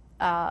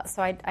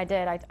 So I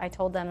did. I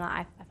told them that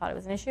I thought it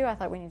was an issue. I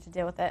thought we needed to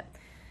deal with it.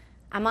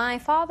 And my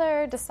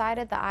father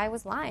decided that I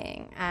was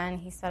lying, and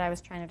he said I was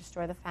trying to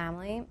destroy the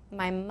family.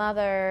 My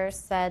mother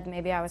said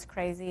maybe I was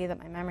crazy, that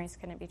my memories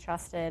couldn't be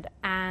trusted,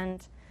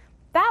 and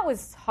that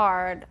was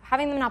hard.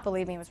 Having them not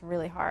believe me was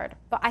really hard.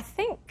 But I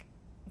think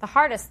the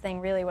hardest thing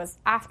really was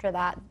after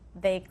that,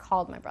 they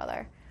called my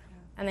brother,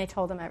 and they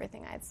told him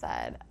everything I had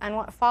said. And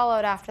what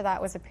followed after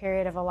that was a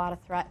period of a lot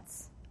of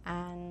threats,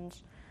 and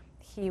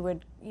he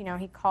would,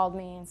 he called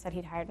me and said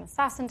he'd hired an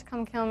assassin to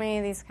come kill me,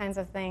 these kinds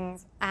of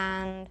things,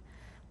 and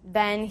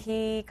then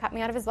he cut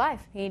me out of his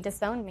life. He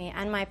disowned me,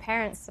 and my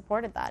parents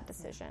supported that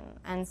decision.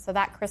 And so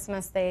that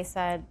Christmas, they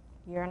said,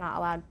 you're not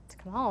allowed to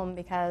come home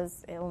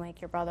because it will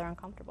make your brother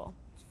uncomfortable.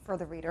 For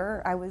the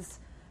reader, I was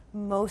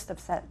most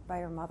upset by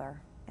your mother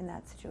in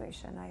that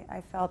situation.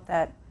 I felt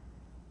that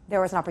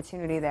there was an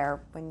opportunity there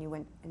when you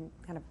went and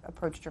kind of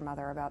approached your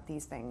mother about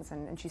these things,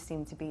 and she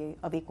seemed to be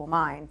of equal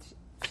mind.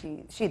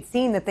 She had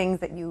seen the things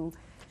that you...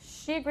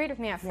 She agreed with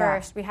me at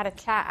first. We had a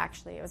chat,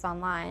 actually. It was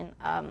online.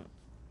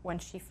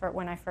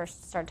 When I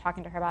first started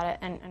talking to her about it,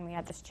 and we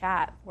had this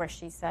chat where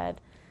she said,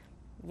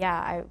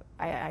 yeah,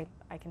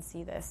 I can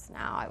see this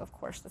now. Of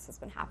course, this has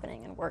been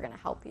happening, and we're going to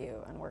help you,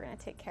 and we're going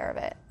to take care of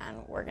it, and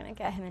we're going to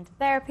get him into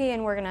therapy,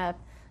 and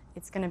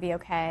it's going to be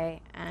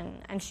okay.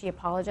 And she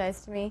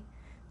apologized to me.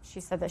 She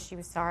said that she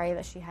was sorry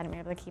that she hadn't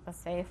been able to keep us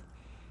safe.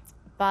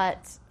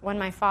 But when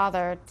my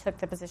father took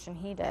the position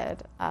he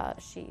did,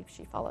 she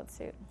followed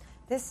suit.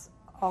 This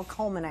all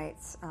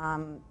culminates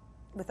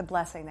with a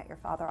blessing that your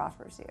father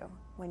offers you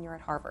when you're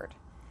at Harvard,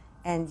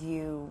 and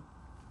you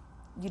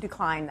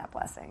decline that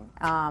blessing.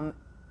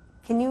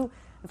 Can you?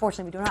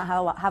 Unfortunately, we do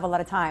not have a lot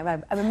of time. I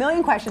have a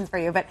million questions for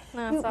you, but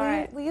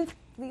will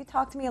you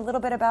talk to me a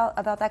little bit about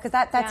that? Because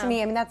that to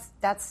me, I mean,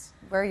 that's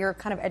where your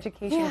kind of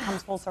education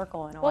comes full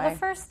circle in a way. Well, the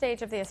first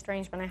stage of the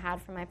estrangement I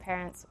had from my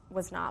parents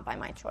was not by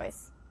my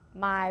choice.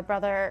 My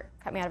brother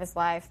cut me out of his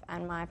life,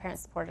 and my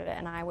parents supported it,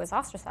 and I was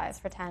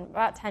ostracized for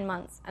about 10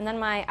 months. And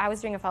then I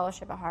was doing a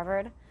fellowship at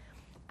Harvard,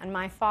 and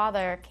my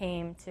father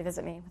came to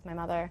visit me with my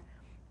mother,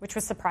 which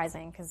was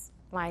surprising because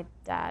my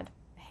dad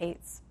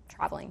hates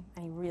traveling,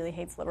 and he really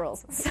hates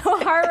liberals. So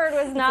Harvard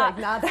was not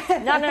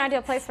an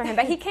ideal place for him.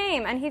 But he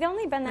came, and he'd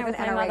only been there with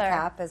my NRA mother.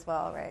 Cap as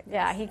well, right?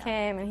 Yeah, he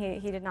came, and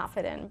he did not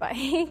fit in. But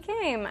he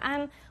came,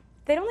 and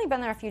they'd only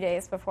been there a few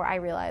days before I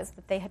realized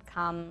that they had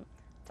come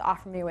to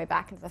offer me a way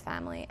back into the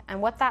family. And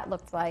what that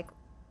looked like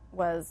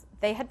was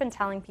they had been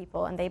telling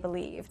people, and they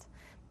believed,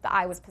 that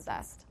I was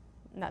possessed.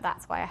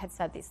 That's why I had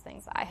said these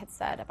things I had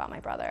said about my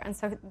brother. And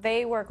so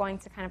they were going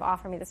to kind of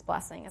offer me this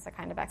blessing as a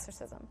kind of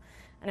exorcism.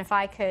 And if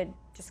I could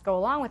just go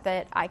along with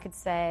it, I could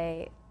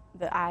say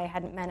that I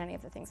hadn't meant any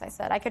of the things I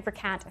said. I could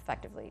recant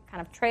effectively, kind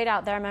of trade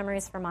out their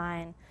memories for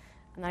mine,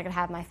 and then I could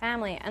have my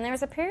family. And there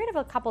was a period of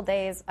a couple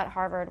days at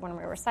Harvard when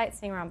we were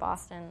sightseeing around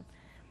Boston,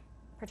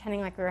 pretending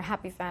like we were a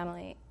happy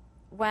family,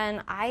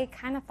 when I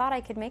kind of thought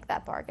I could make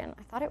that bargain.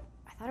 I thought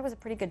it was a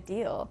pretty good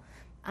deal.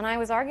 And I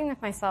was arguing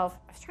with myself.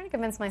 I was trying to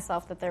convince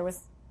myself that there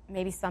was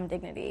maybe some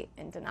dignity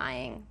in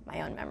denying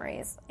my own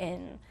memories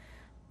and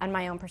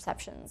my own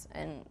perceptions,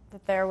 and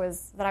that I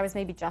was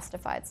maybe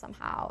justified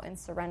somehow in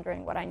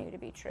surrendering what I knew to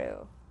be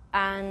true.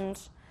 And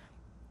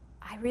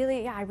I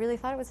really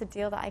thought it was a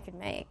deal that I could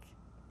make.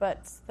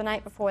 But the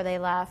night before they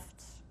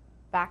left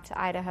back to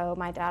Idaho,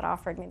 my dad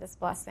offered me this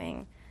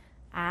blessing,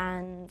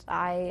 and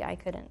I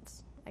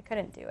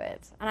couldn't do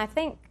it. And I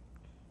think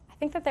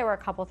that there were a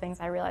couple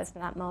things I realized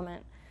in that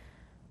moment.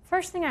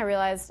 First thing I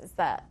realized is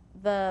that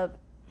the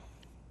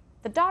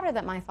daughter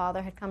that my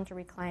father had come to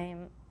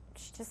reclaim,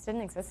 she just didn't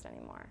exist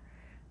anymore.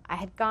 I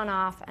had gone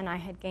off, and I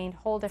had gained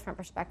whole different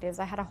perspectives.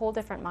 I had a whole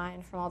different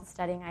mind from all the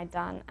studying I'd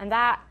done. And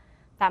that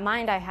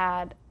mind I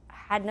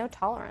had no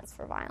tolerance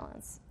for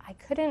violence. I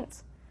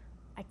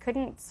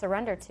couldn't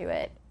surrender to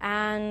it.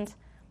 And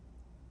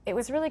it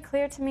was really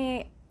clear to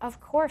me, of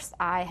course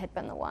I had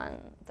been the one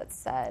that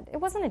said, it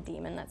wasn't a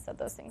demon that said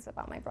those things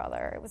about my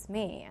brother, it was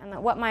me. And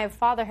that what my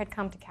father had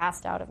come to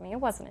cast out of me, it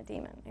wasn't a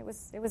demon, it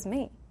was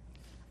me.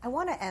 I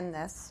want to end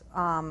this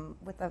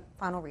with a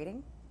final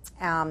reading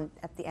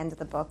at the end of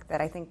the book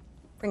that I think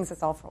brings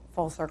us all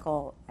full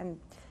circle and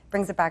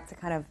brings it back to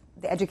kind of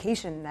the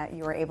education that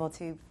you were able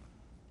to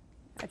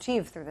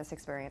achieve through this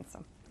experience.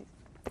 So, please.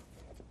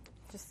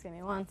 Just give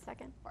me 1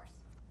 second. Of course.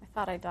 I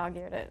thought I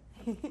dog-eared it,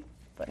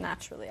 but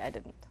naturally I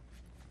didn't.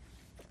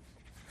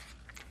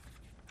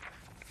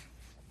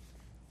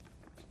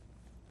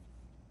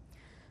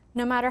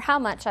 No matter how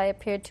much I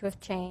appeared to have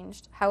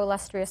changed, how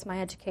illustrious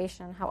my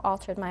education, how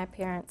altered my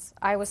appearance,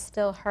 I was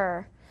still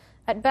her.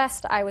 At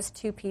best, I was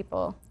two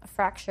people, a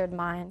fractured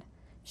mind.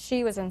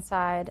 She was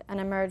inside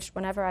and emerged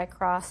whenever I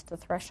crossed the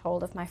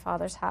threshold of my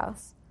father's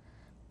house.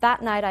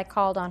 That night I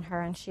called on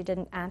her and she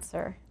didn't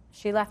answer.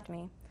 She left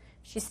me.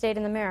 She stayed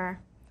in the mirror.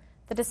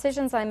 The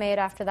decisions I made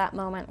after that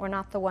moment were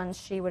not the ones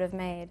she would have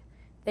made.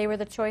 They were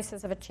the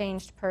choices of a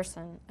changed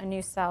person, a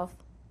new self.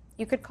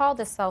 You could call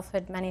this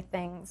selfhood many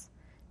things.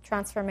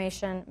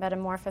 Transformation,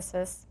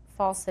 metamorphosis,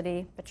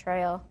 falsity,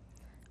 betrayal.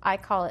 I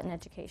call it an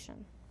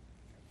education.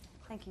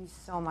 Thank you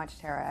so much,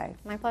 Tara.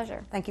 My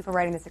pleasure. Thank you for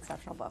writing this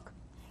exceptional book.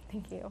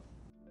 Thank you.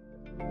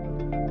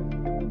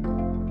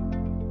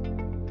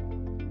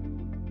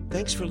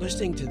 Thanks for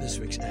listening to this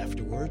week's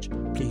Afterwards.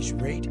 Please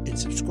rate and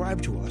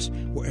subscribe to us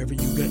wherever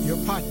you get your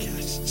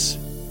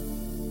podcasts.